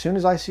to, as soon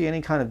as I see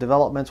any kind of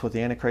developments with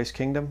the Antichrist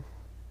kingdom,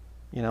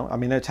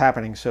 it's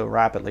happening so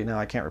rapidly now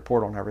I can't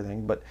report on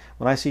everything, but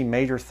when I see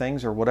major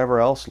things or whatever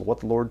else,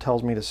 what the Lord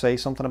tells me to say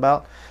something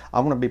about,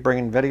 I'm going to be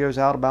bringing videos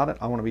out about it.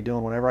 I'm going to be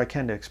doing whatever I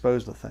can to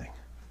expose the thing.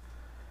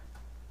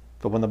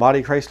 But when the body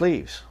of Christ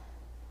leaves,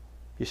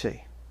 you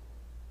see,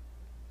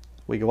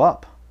 we go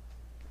up.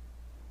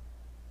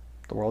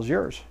 The world's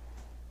yours.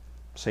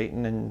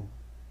 Satan and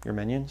your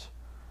minions,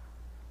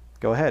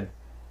 go ahead.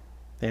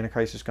 The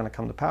Antichrist is going to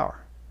come to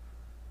power.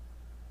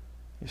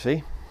 You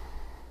see?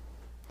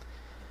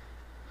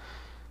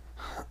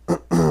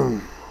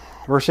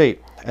 Verse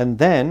 8, and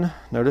then,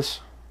 notice,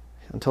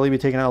 until he be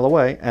taken out of the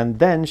way, and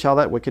then shall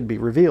that wicked be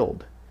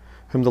revealed,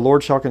 whom the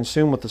Lord shall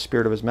consume with the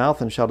spirit of his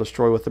mouth, and shall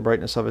destroy with the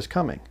brightness of his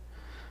coming.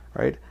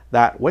 Right?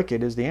 That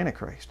wicked is the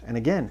Antichrist. And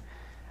again,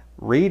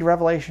 read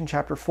Revelation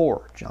chapter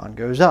 4. John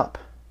goes up,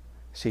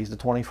 sees the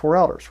 24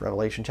 elders.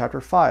 Revelation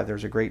chapter 5,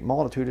 there's a great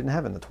multitude in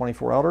heaven. The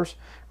 24 elders,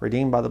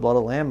 redeemed by the blood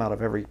of the Lamb out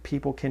of every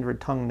people,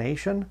 kindred, tongue,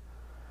 nation.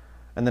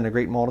 And then a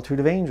great multitude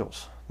of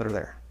angels that are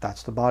there.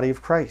 That's the body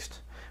of Christ.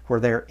 We're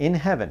there in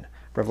heaven.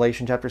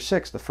 Revelation chapter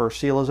 6, the first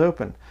seal is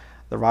open.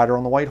 The rider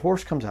on the white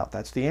horse comes out.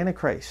 That's the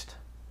Antichrist.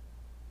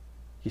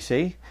 You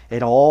see?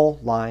 It all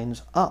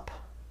lines up.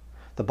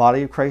 The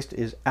body of Christ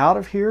is out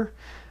of here.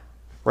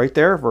 Right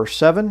there, verse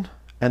 7.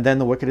 And then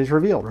the wicked is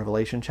revealed.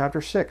 Revelation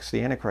chapter 6,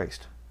 the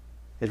Antichrist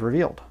is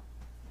revealed.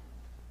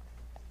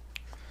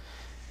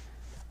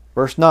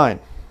 Verse 9.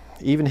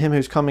 Even him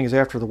whose coming is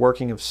after the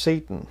working of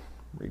Satan.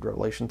 Read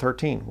Revelation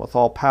 13. With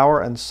all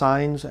power and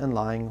signs and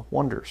lying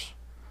wonders.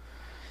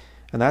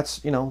 And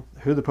that's,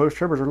 who the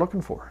post-tribbers are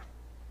looking for.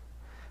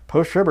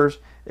 Post-tribbers,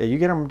 you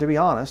get them to be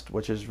honest,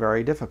 which is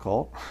very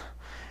difficult.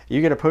 You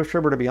get a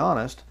post-tribber to be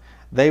honest,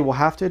 they will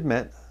have to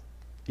admit,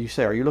 you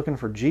say, are you looking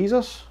for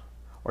Jesus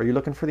or are you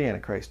looking for the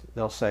Antichrist?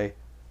 They'll say,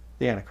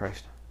 the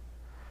Antichrist.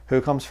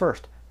 Who comes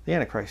first? The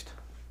Antichrist.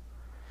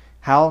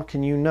 How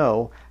can you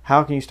know,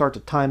 how can you start to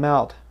time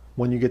out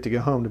when you get to go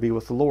home to be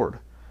with the Lord?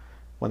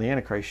 When the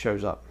Antichrist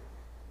shows up.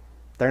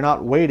 They're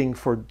not waiting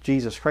for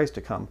Jesus Christ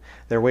to come.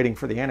 They're waiting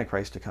for the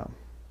Antichrist to come.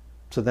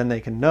 So then they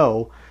can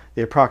know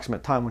the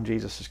approximate time when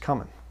Jesus is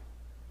coming.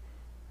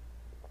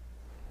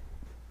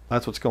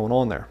 That's what's going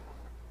on there.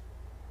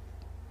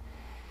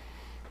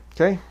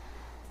 Okay?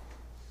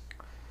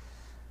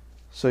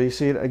 So you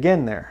see it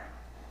again there.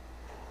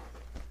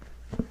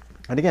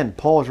 And again,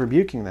 Paul is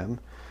rebuking them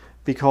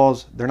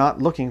because they're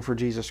not looking for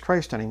Jesus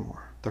Christ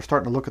anymore. They're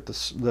starting to look at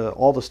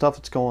all the stuff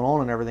that's going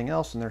on and everything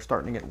else, and they're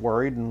starting to get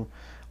worried and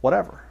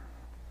whatever.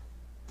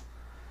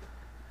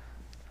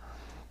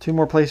 Two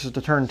more places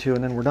to turn to,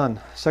 and then we're done.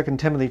 2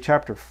 Timothy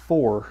chapter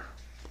 4.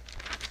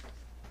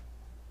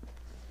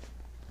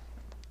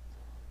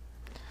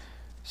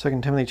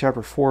 2 Timothy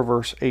chapter 4,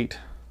 verse 8.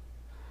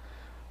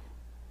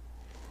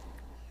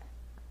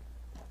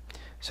 It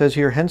says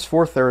here,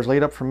 henceforth there is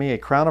laid up for me a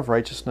crown of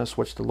righteousness,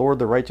 which the Lord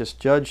the righteous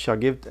judge shall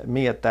give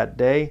me at that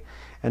day,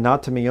 and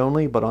not to me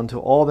only, but unto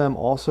all them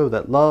also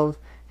that love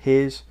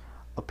his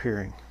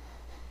appearing.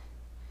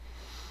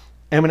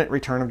 Imminent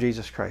return of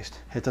Jesus Christ.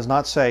 It does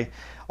not say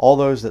all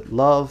those that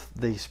love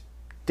the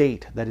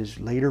date that is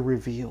later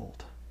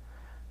revealed,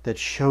 that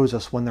shows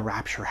us when the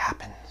rapture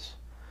happens.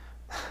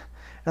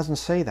 It doesn't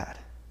say that.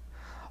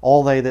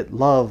 All they that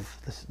love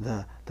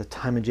the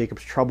time of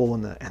Jacob's trouble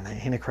and the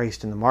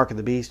Antichrist and the mark of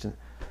the beast, and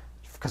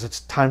because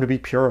it's time to be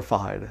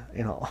purified,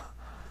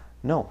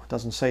 No, it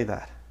doesn't say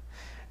that.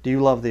 Do you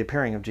love the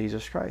appearing of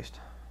Jesus Christ?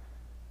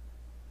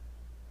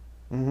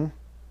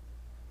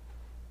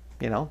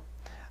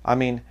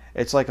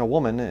 It's like a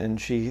woman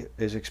and she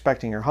is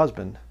expecting her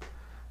husband,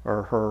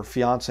 or her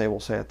fiance, will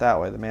say it that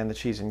way, the man that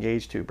she's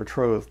engaged to,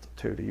 betrothed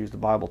to use the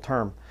Bible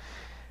term.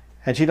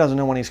 And she doesn't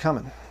know when he's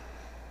coming.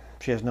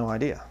 She has no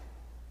idea.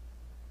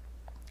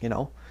 You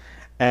know?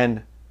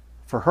 And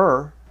for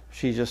her,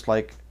 she's just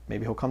like,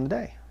 maybe he'll come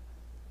today.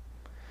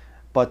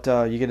 But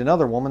you get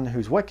another woman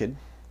who's wicked,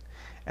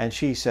 and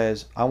she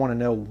says, I want to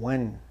know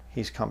when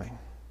he's coming.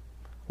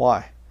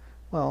 Why?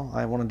 Well,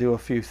 I want to do a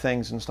few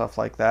things and stuff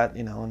like that,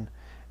 you know, and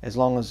as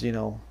long as, you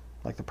know,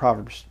 like the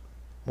Proverbs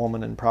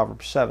woman in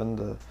Proverbs 7,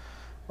 the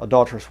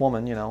adulterous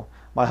woman, you know,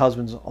 my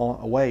husband's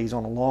away, he's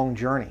on a long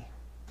journey.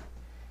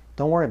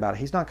 Don't worry about it,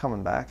 he's not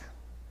coming back.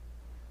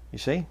 You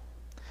see?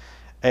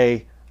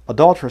 A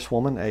adulterous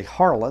woman, a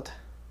harlot,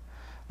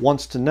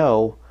 wants to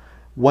know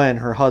when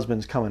her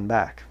husband's coming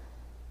back.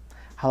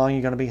 How long are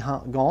you going to be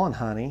gone,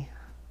 honey?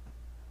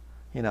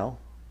 You know,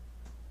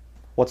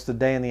 what's the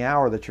day and the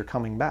hour that you're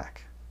coming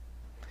back?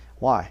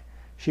 Why?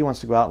 She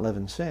wants to go out and live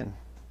in sin.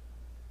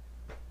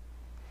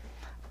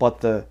 But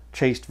the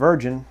chaste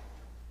virgin,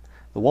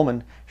 the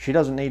woman, she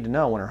doesn't need to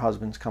know when her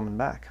husband's coming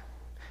back,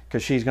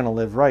 because she's going to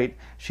live right.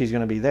 She's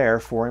going to be there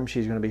for him.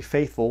 She's going to be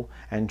faithful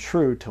and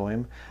true to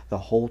him the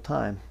whole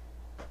time.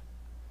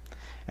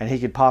 And he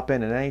could pop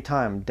in at any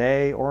time,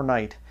 day or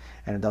night,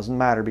 and it doesn't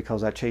matter,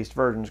 because that chaste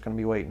virgin is going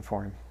to be waiting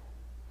for him.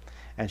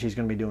 And she's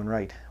going to be doing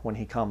right when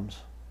he comes.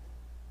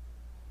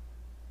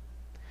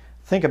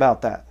 Think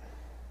about that.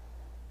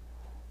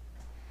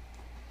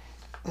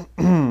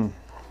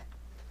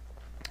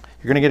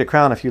 You're going to get a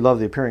crown if you love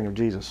the appearing of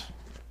Jesus.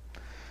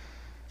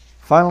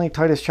 Finally,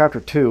 Titus chapter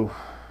 2,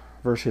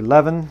 verse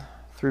 11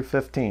 through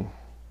 15.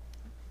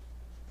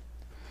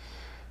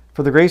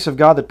 For the grace of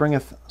God that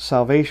bringeth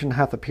salvation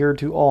hath appeared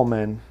to all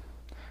men,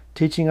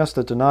 teaching us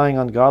that denying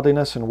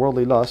ungodliness and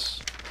worldly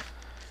lusts,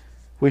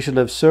 we should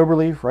live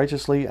soberly,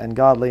 righteously, and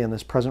godly in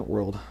this present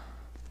world,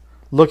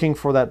 looking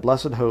for that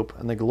blessed hope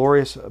and the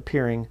glorious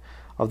appearing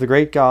of the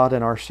great God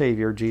and our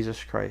Savior,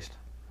 Jesus Christ.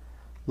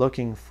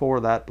 Looking for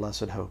that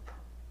blessed hope.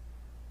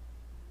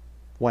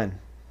 When?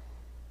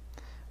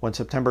 When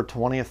September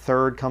 20th,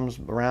 3rd comes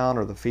around,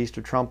 or the Feast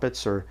of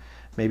Trumpets, or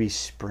maybe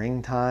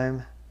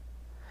springtime?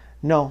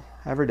 No,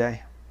 every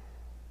day.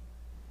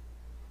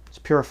 It's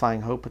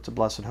purifying hope. It's a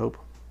blessed hope.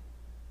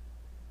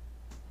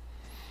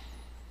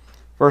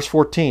 Verse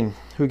 14,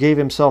 who gave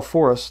himself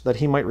for us, that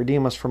he might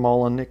redeem us from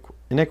all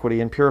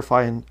iniquity, and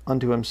purify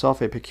unto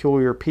himself a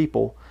peculiar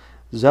people,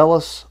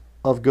 zealous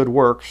of good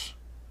works,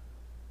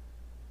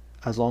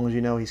 as long as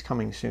you know he's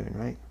coming soon,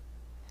 right?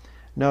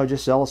 No,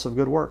 just zealous of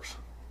good works.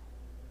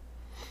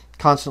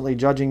 Constantly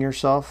judging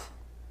yourself,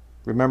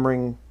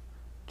 remembering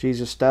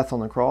Jesus' death on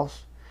the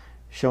cross,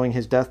 showing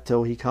his death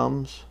till he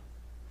comes.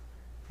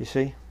 You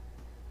see?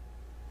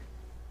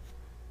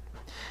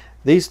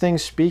 These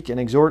things speak and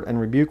exhort and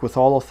rebuke with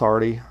all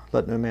authority.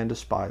 Let no man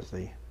despise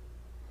thee.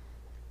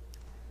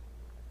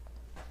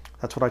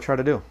 That's what I try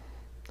to do.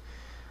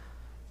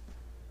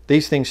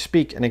 These things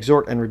speak and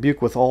exhort and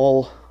rebuke with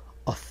all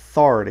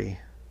authority.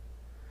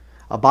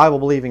 A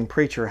Bible-believing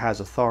preacher has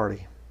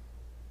authority.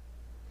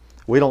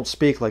 We don't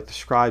speak like the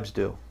scribes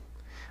do.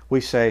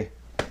 We say,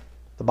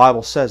 the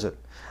Bible says it.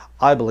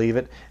 I believe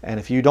it, and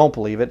if you don't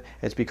believe it,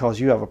 it's because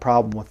you have a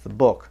problem with the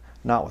book,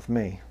 not with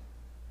me.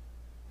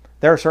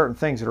 There are certain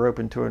things that are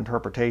open to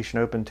interpretation,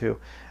 open to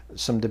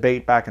some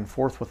debate back and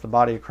forth with the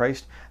body of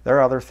Christ. There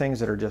are other things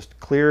that are just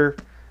clear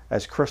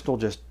as crystal,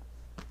 just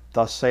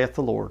thus saith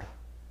the Lord.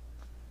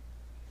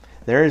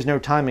 There is no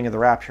timing of the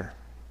rapture.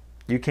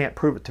 You can't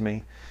prove it to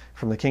me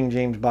from the King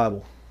James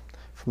Bible,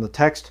 from the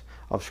text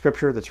of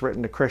Scripture that's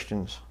written to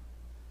Christians.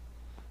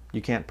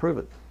 You can't prove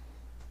it.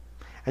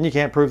 And you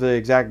can't prove the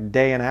exact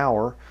day and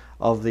hour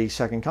of the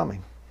second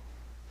coming.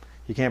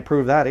 You can't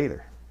prove that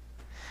either.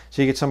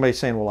 So you get somebody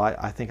saying, well,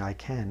 I think I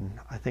can.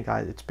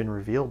 It's been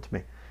revealed to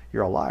me.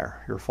 You're a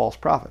liar. You're a false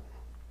prophet.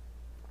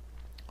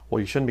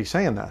 Well, you shouldn't be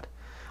saying that.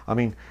 I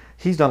mean,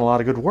 he's done a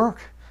lot of good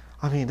work.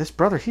 I mean, this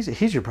brother,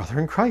 he's your brother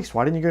in Christ.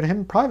 Why didn't you go to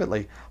him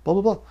privately? Blah,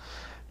 blah, blah.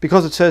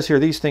 Because it says here,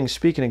 these things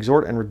speak and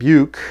exhort and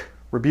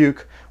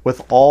rebuke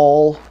with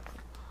all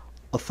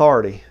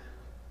authority.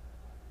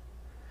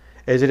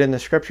 Is it in the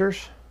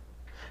Scriptures?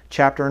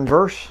 Chapter and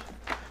verse?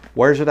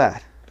 Where's it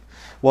at?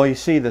 Well, you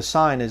see, the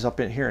sign is up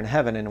in here in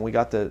heaven, and we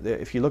got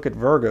if you look at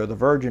Virgo, the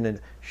Virgin,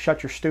 and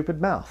shut your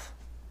stupid mouth.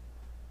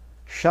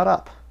 Shut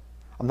up.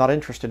 I'm not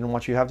interested in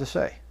what you have to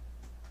say.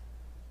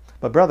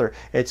 But brother,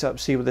 it's up.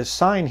 See, with this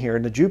sign here,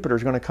 and the Jupiter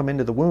is going to come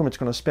into the womb. It's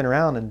going to spin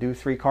around and do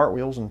 3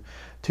 cartwheels and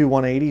 2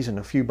 180s and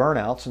a few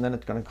burnouts, and then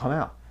it's going to come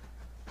out.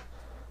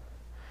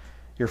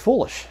 You're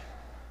foolish.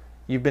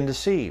 You've been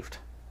deceived.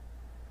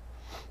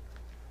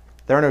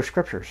 There are no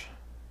scriptures.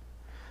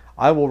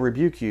 I will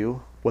rebuke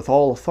you with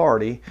all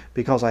authority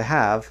because I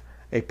have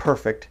a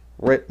perfect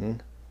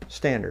written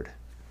standard.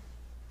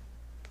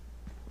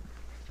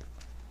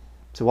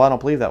 So why I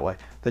don't believe that way?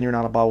 Then you're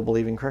not a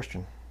Bible-believing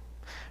Christian.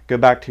 Go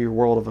back to your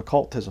world of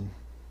occultism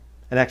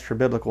and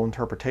extra-biblical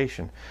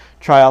interpretation.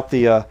 Try out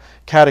the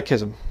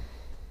Catechism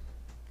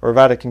or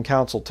Vatican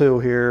Council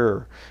II here.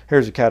 Or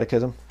here's a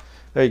catechism.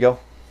 There you go.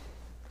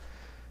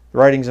 The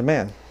writings of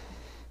man.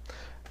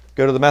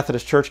 Go to the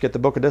Methodist Church, get the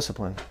Book of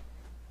Discipline.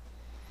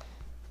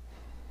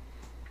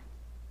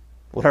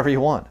 Whatever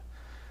you want.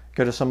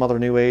 Go to some other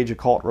New Age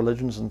occult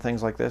religions and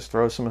things like this.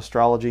 Throw some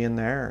astrology in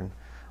there and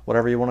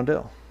whatever you want to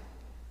do.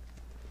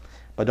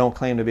 But don't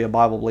claim to be a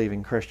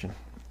Bible-believing Christian.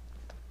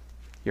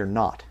 You're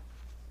not.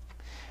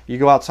 You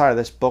go outside of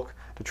this book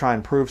to try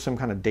and prove some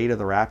kind of date of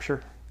the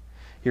rapture,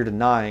 you're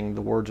denying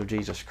the words of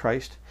Jesus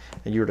Christ,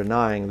 and you're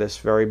denying this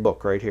very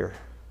book right here.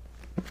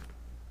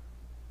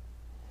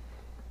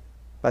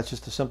 That's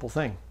just a simple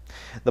thing.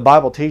 The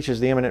Bible teaches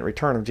the imminent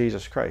return of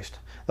Jesus Christ.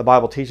 The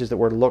Bible teaches that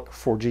we're to look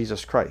for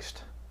Jesus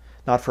Christ,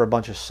 not for a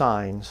bunch of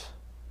signs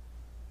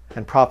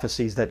and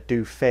prophecies that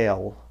do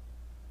fail.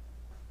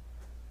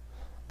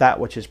 That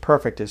which is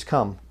perfect is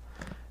come.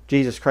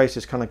 Jesus Christ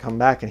is going to come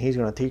back, and he's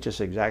going to teach us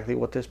exactly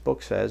what this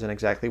book says and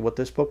exactly what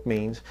this book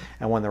means.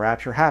 And when the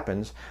rapture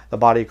happens, the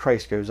body of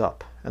Christ goes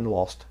up and the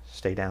lost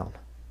stay down.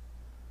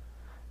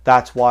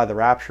 That's why the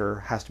rapture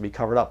has to be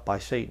covered up by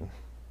Satan.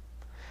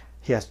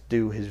 He has to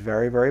do his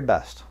very, very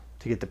best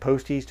to get the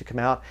posties to come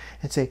out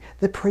and say,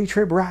 the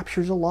pre-trib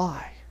rapture's a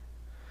lie.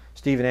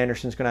 Stephen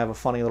Anderson's going to have a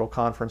funny little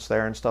conference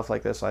there and stuff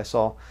like this. I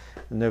saw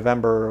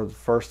November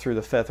 1st through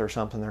the 5th or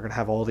something. They're going to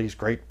have all these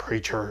great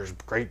preachers,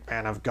 great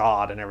man of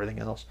God and everything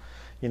else.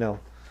 You know,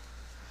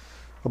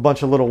 a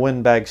bunch of little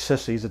windbag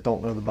sissies that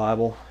don't know the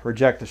Bible,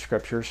 reject the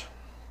scriptures.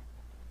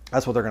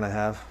 That's what they're going to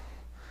have.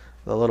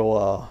 The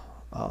little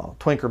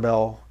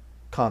Twinkerbell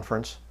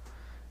conference.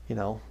 You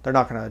know, they're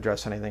not going to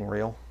address anything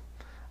real.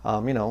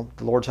 You know,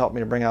 the Lord's helped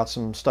me to bring out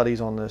some studies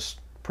on this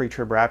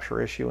pre-trib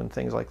rapture issue and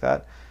things like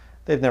that.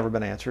 They've never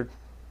been answered.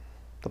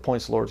 The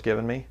points the Lord's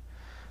given me.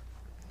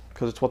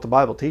 Because it's what the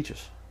Bible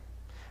teaches.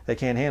 They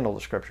can't handle the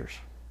scriptures.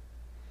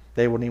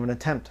 They wouldn't even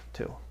attempt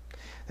to.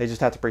 They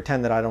just have to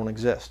pretend that I don't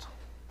exist.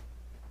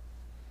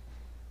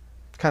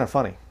 It's kind of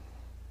funny.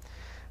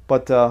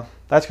 But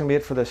that's going to be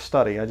it for this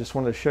study. I just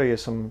wanted to show you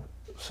some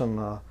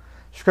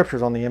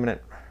scriptures on the imminent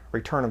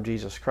return of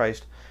Jesus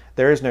Christ.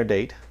 There is no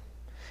date.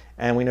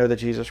 And we know that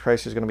Jesus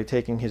Christ is going to be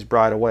taking his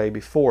bride away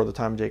before the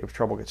time Jacob's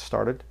trouble gets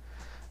started.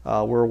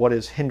 We're what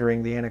is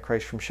hindering the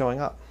Antichrist from showing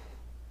up.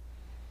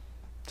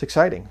 It's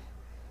exciting,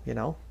 you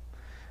know.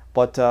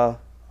 But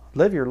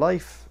live your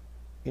life,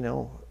 you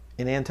know,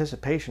 in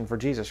anticipation for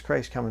Jesus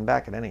Christ coming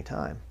back at any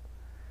time.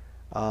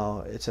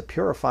 It's a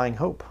purifying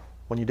hope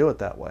when you do it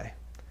that way.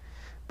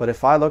 But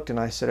if I looked and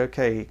I said,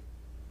 okay,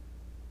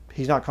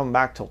 he's not coming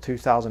back till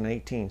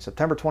 2018,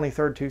 September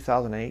 23rd,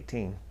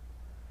 2018.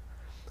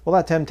 Well,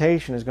 that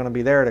temptation is going to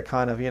be there to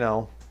kind of, you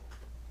know,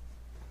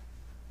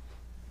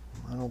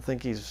 I don't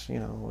think he's, you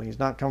know, he's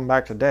not coming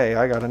back today.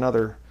 I got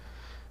another,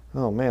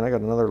 oh man, I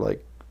got another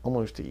like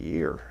almost a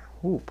year.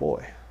 Oh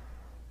boy.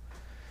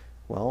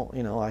 Well,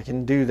 you know, I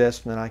can do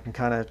this and then I can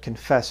kind of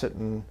confess it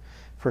and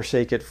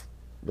forsake it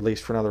at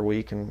least for another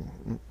week.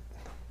 And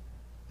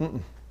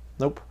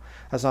nope,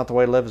 that's not the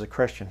way to live as a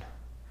Christian.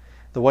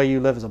 The way you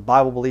live as a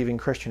Bible-believing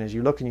Christian is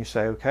you look and you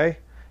say, okay,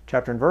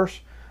 chapter and verse,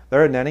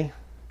 there isn't any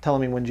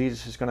telling me when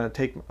Jesus is going to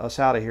take us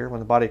out of here, when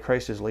the body of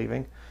Christ is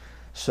leaving.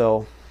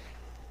 So,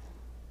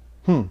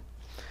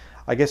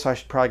 I guess I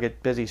should probably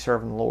get busy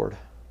serving the Lord.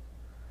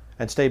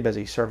 And stay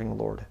busy serving the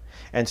Lord.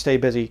 And stay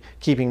busy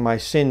keeping my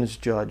sins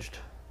judged.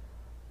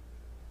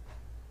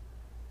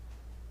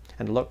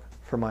 And look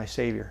for my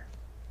Savior.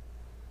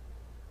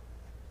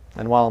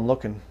 And while I'm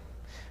looking,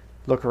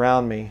 look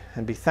around me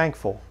and be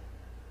thankful.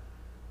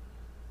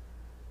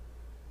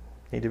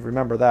 You need to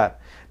remember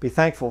that. Be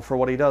thankful for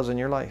what he does in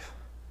your life.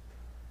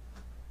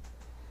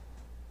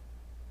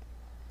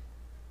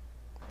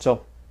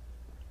 So,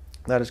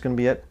 that is going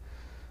to be it.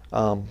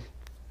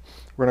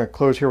 We're going to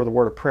close here with a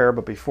word of prayer,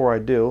 but before I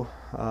do,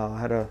 I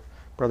had a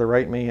brother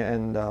write me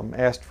and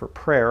asked for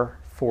prayer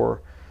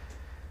for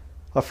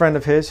a friend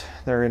of his.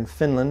 They're in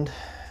Finland,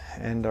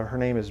 and her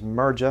name is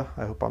Merja.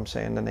 I hope I'm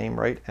saying the name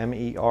right,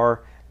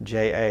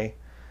 M-E-R-J-A.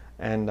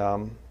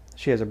 And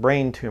she has a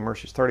brain tumor.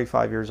 She's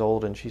 35 years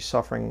old, and she's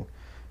suffering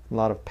from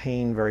a lot of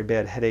pain, very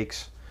bad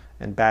headaches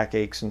and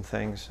backaches and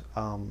things.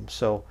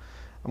 So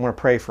I'm going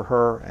to pray for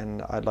her,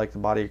 and I'd like the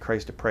body of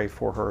Christ to pray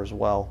for her as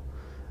well.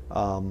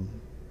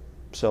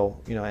 So,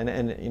 you know,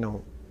 and you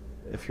know,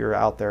 if you're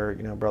out there,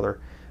 you know, brother,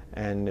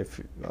 and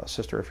if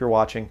sister, if you're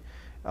watching,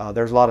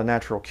 there's a lot of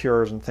natural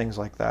cures and things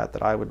like that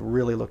that I would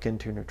really look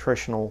into,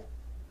 nutritional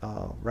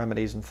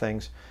remedies and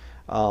things.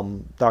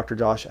 Dr.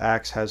 Josh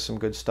Axe has some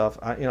good stuff.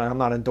 You know, I'm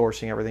not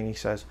endorsing everything he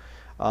says.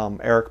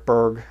 Eric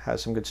Berg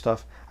has some good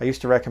stuff. I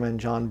used to recommend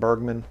John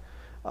Bergman.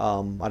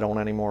 I don't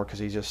anymore because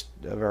he's just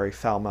a very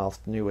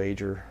foul-mouthed New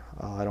Ager.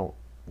 I don't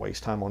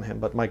waste time on him.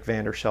 But Mike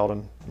Vander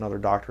Sheldon, another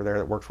doctor there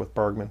that works with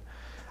Bergman,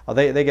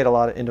 they get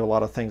into a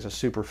lot of things of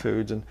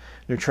superfoods and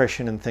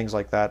nutrition and things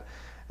like that.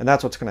 And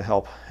that's what's going to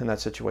help in that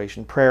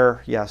situation.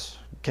 Prayer, yes.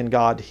 Can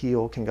God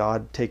heal? Can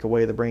God take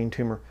away the brain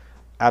tumor?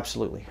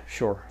 Absolutely,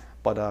 sure.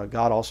 But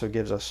God also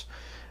gives us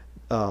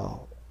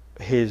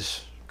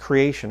his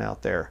creation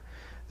out there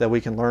that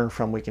we can learn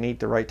from. We can eat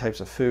the right types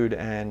of food,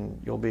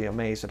 and you'll be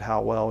amazed at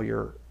how well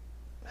your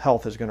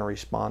health is going to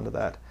respond to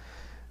that.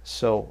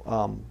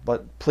 So,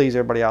 but please,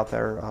 everybody out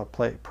there,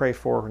 pray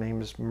for her. Her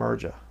name is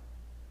Merja.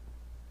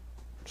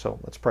 So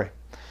let's pray.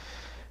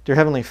 Dear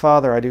Heavenly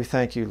Father, I do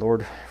thank you,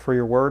 Lord, for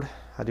your word.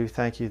 I do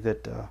thank you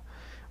that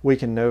we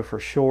can know for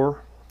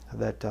sure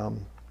that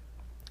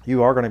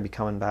you are going to be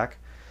coming back,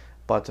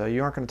 but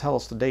you aren't going to tell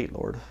us the date,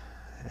 Lord,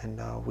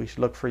 and we should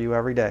look for you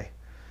every day.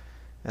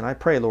 And I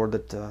pray, Lord,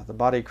 that the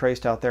body of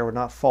Christ out there would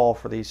not fall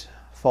for these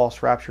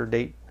false rapture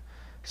date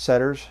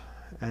setters,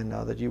 and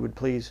that you would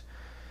please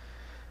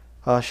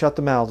shut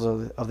the mouths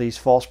of these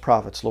false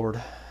prophets,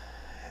 Lord.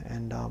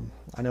 And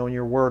I know in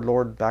your word,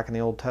 Lord, back in the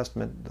Old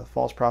Testament, the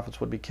false prophets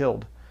would be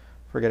killed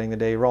for getting the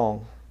day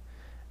wrong.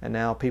 And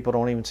now people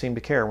don't even seem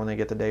to care when they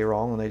get the day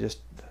wrong, and they just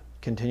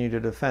continue to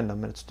defend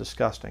them, and it's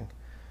disgusting.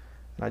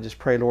 And I just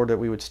pray, Lord, that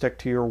we would stick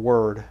to your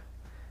word.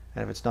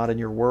 And if it's not in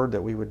your word,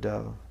 that we would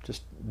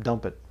just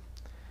dump it.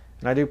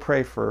 And I do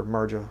pray for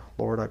Merja,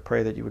 Lord. I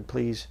pray that you would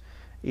please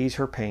ease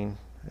her pain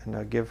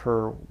and give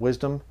her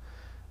wisdom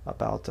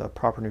about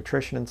proper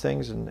nutrition and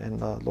things.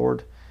 And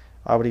Lord,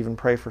 I would even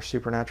pray for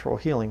supernatural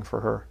healing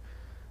for her.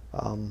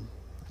 I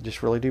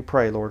just really do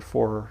pray, Lord,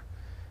 for her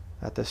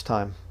at this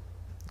time.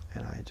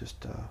 And I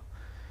just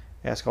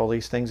ask all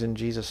these things in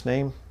Jesus'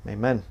 name.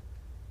 Amen.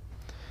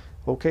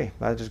 Okay,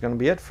 that is going to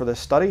be it for this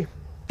study.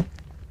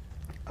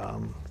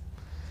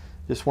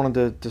 Just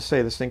wanted to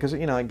say this thing because,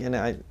 you know,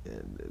 again,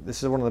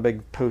 this is one of the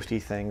big posty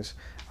things.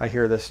 I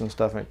hear this and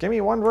stuff. And, give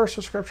me one verse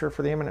of scripture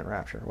for the imminent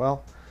rapture.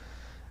 Well,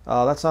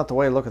 that's not the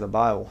way to look at the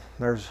Bible.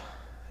 There's,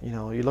 you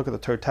know, you look at the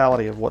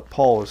totality of what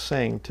Paul is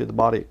saying to the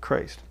body of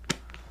Christ,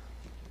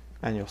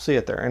 and you'll see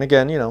it there. And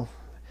again, you know,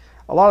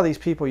 a lot of these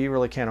people, you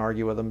really can't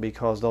argue with them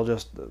because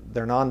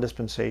they're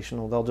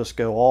non-dispensational. They'll just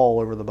go all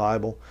over the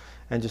Bible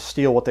and just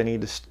steal what they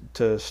need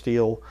to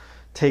steal,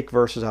 take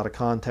verses out of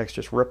context,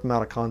 just rip them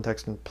out of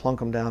context and plunk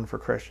them down for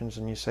Christians.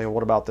 And you say, well,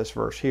 what about this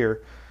verse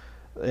here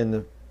in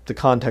the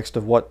context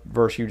of what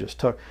verse you just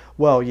took?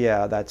 Well,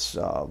 yeah, that's,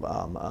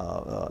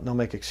 they'll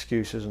make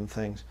excuses and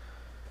things.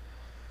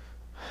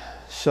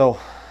 So,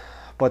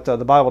 but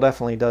the Bible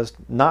definitely does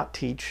not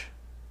teach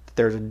that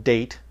there's a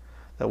date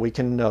that we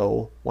can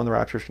know when the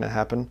rapture is going to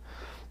happen.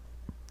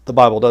 The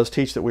Bible does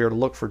teach that we are to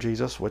look for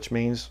Jesus, which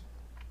means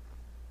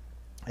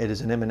it is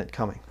an imminent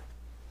coming.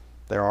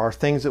 There are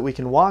things that we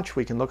can watch.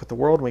 We can look at the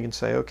world and we can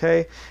say,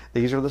 okay,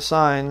 these are the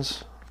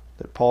signs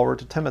that Paul wrote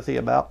to Timothy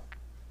about.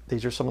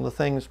 These are some of the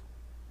things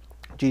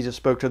Jesus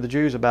spoke to the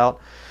Jews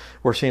about.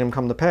 We're seeing them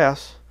come to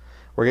pass.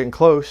 We're getting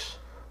close.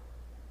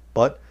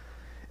 But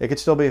it could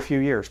still be a few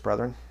years,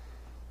 brethren.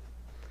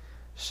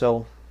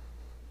 So,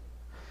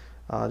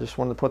 I just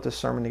wanted to put this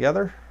sermon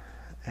together.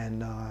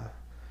 And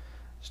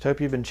just hope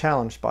you've been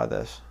challenged by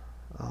this.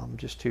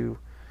 Just to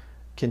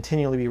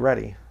continually be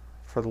ready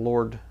for the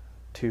Lord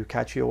to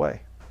catch you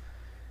away.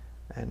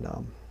 And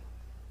so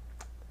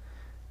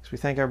we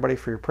thank everybody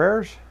for your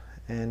prayers,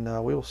 and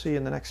we will see you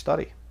in the next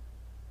study.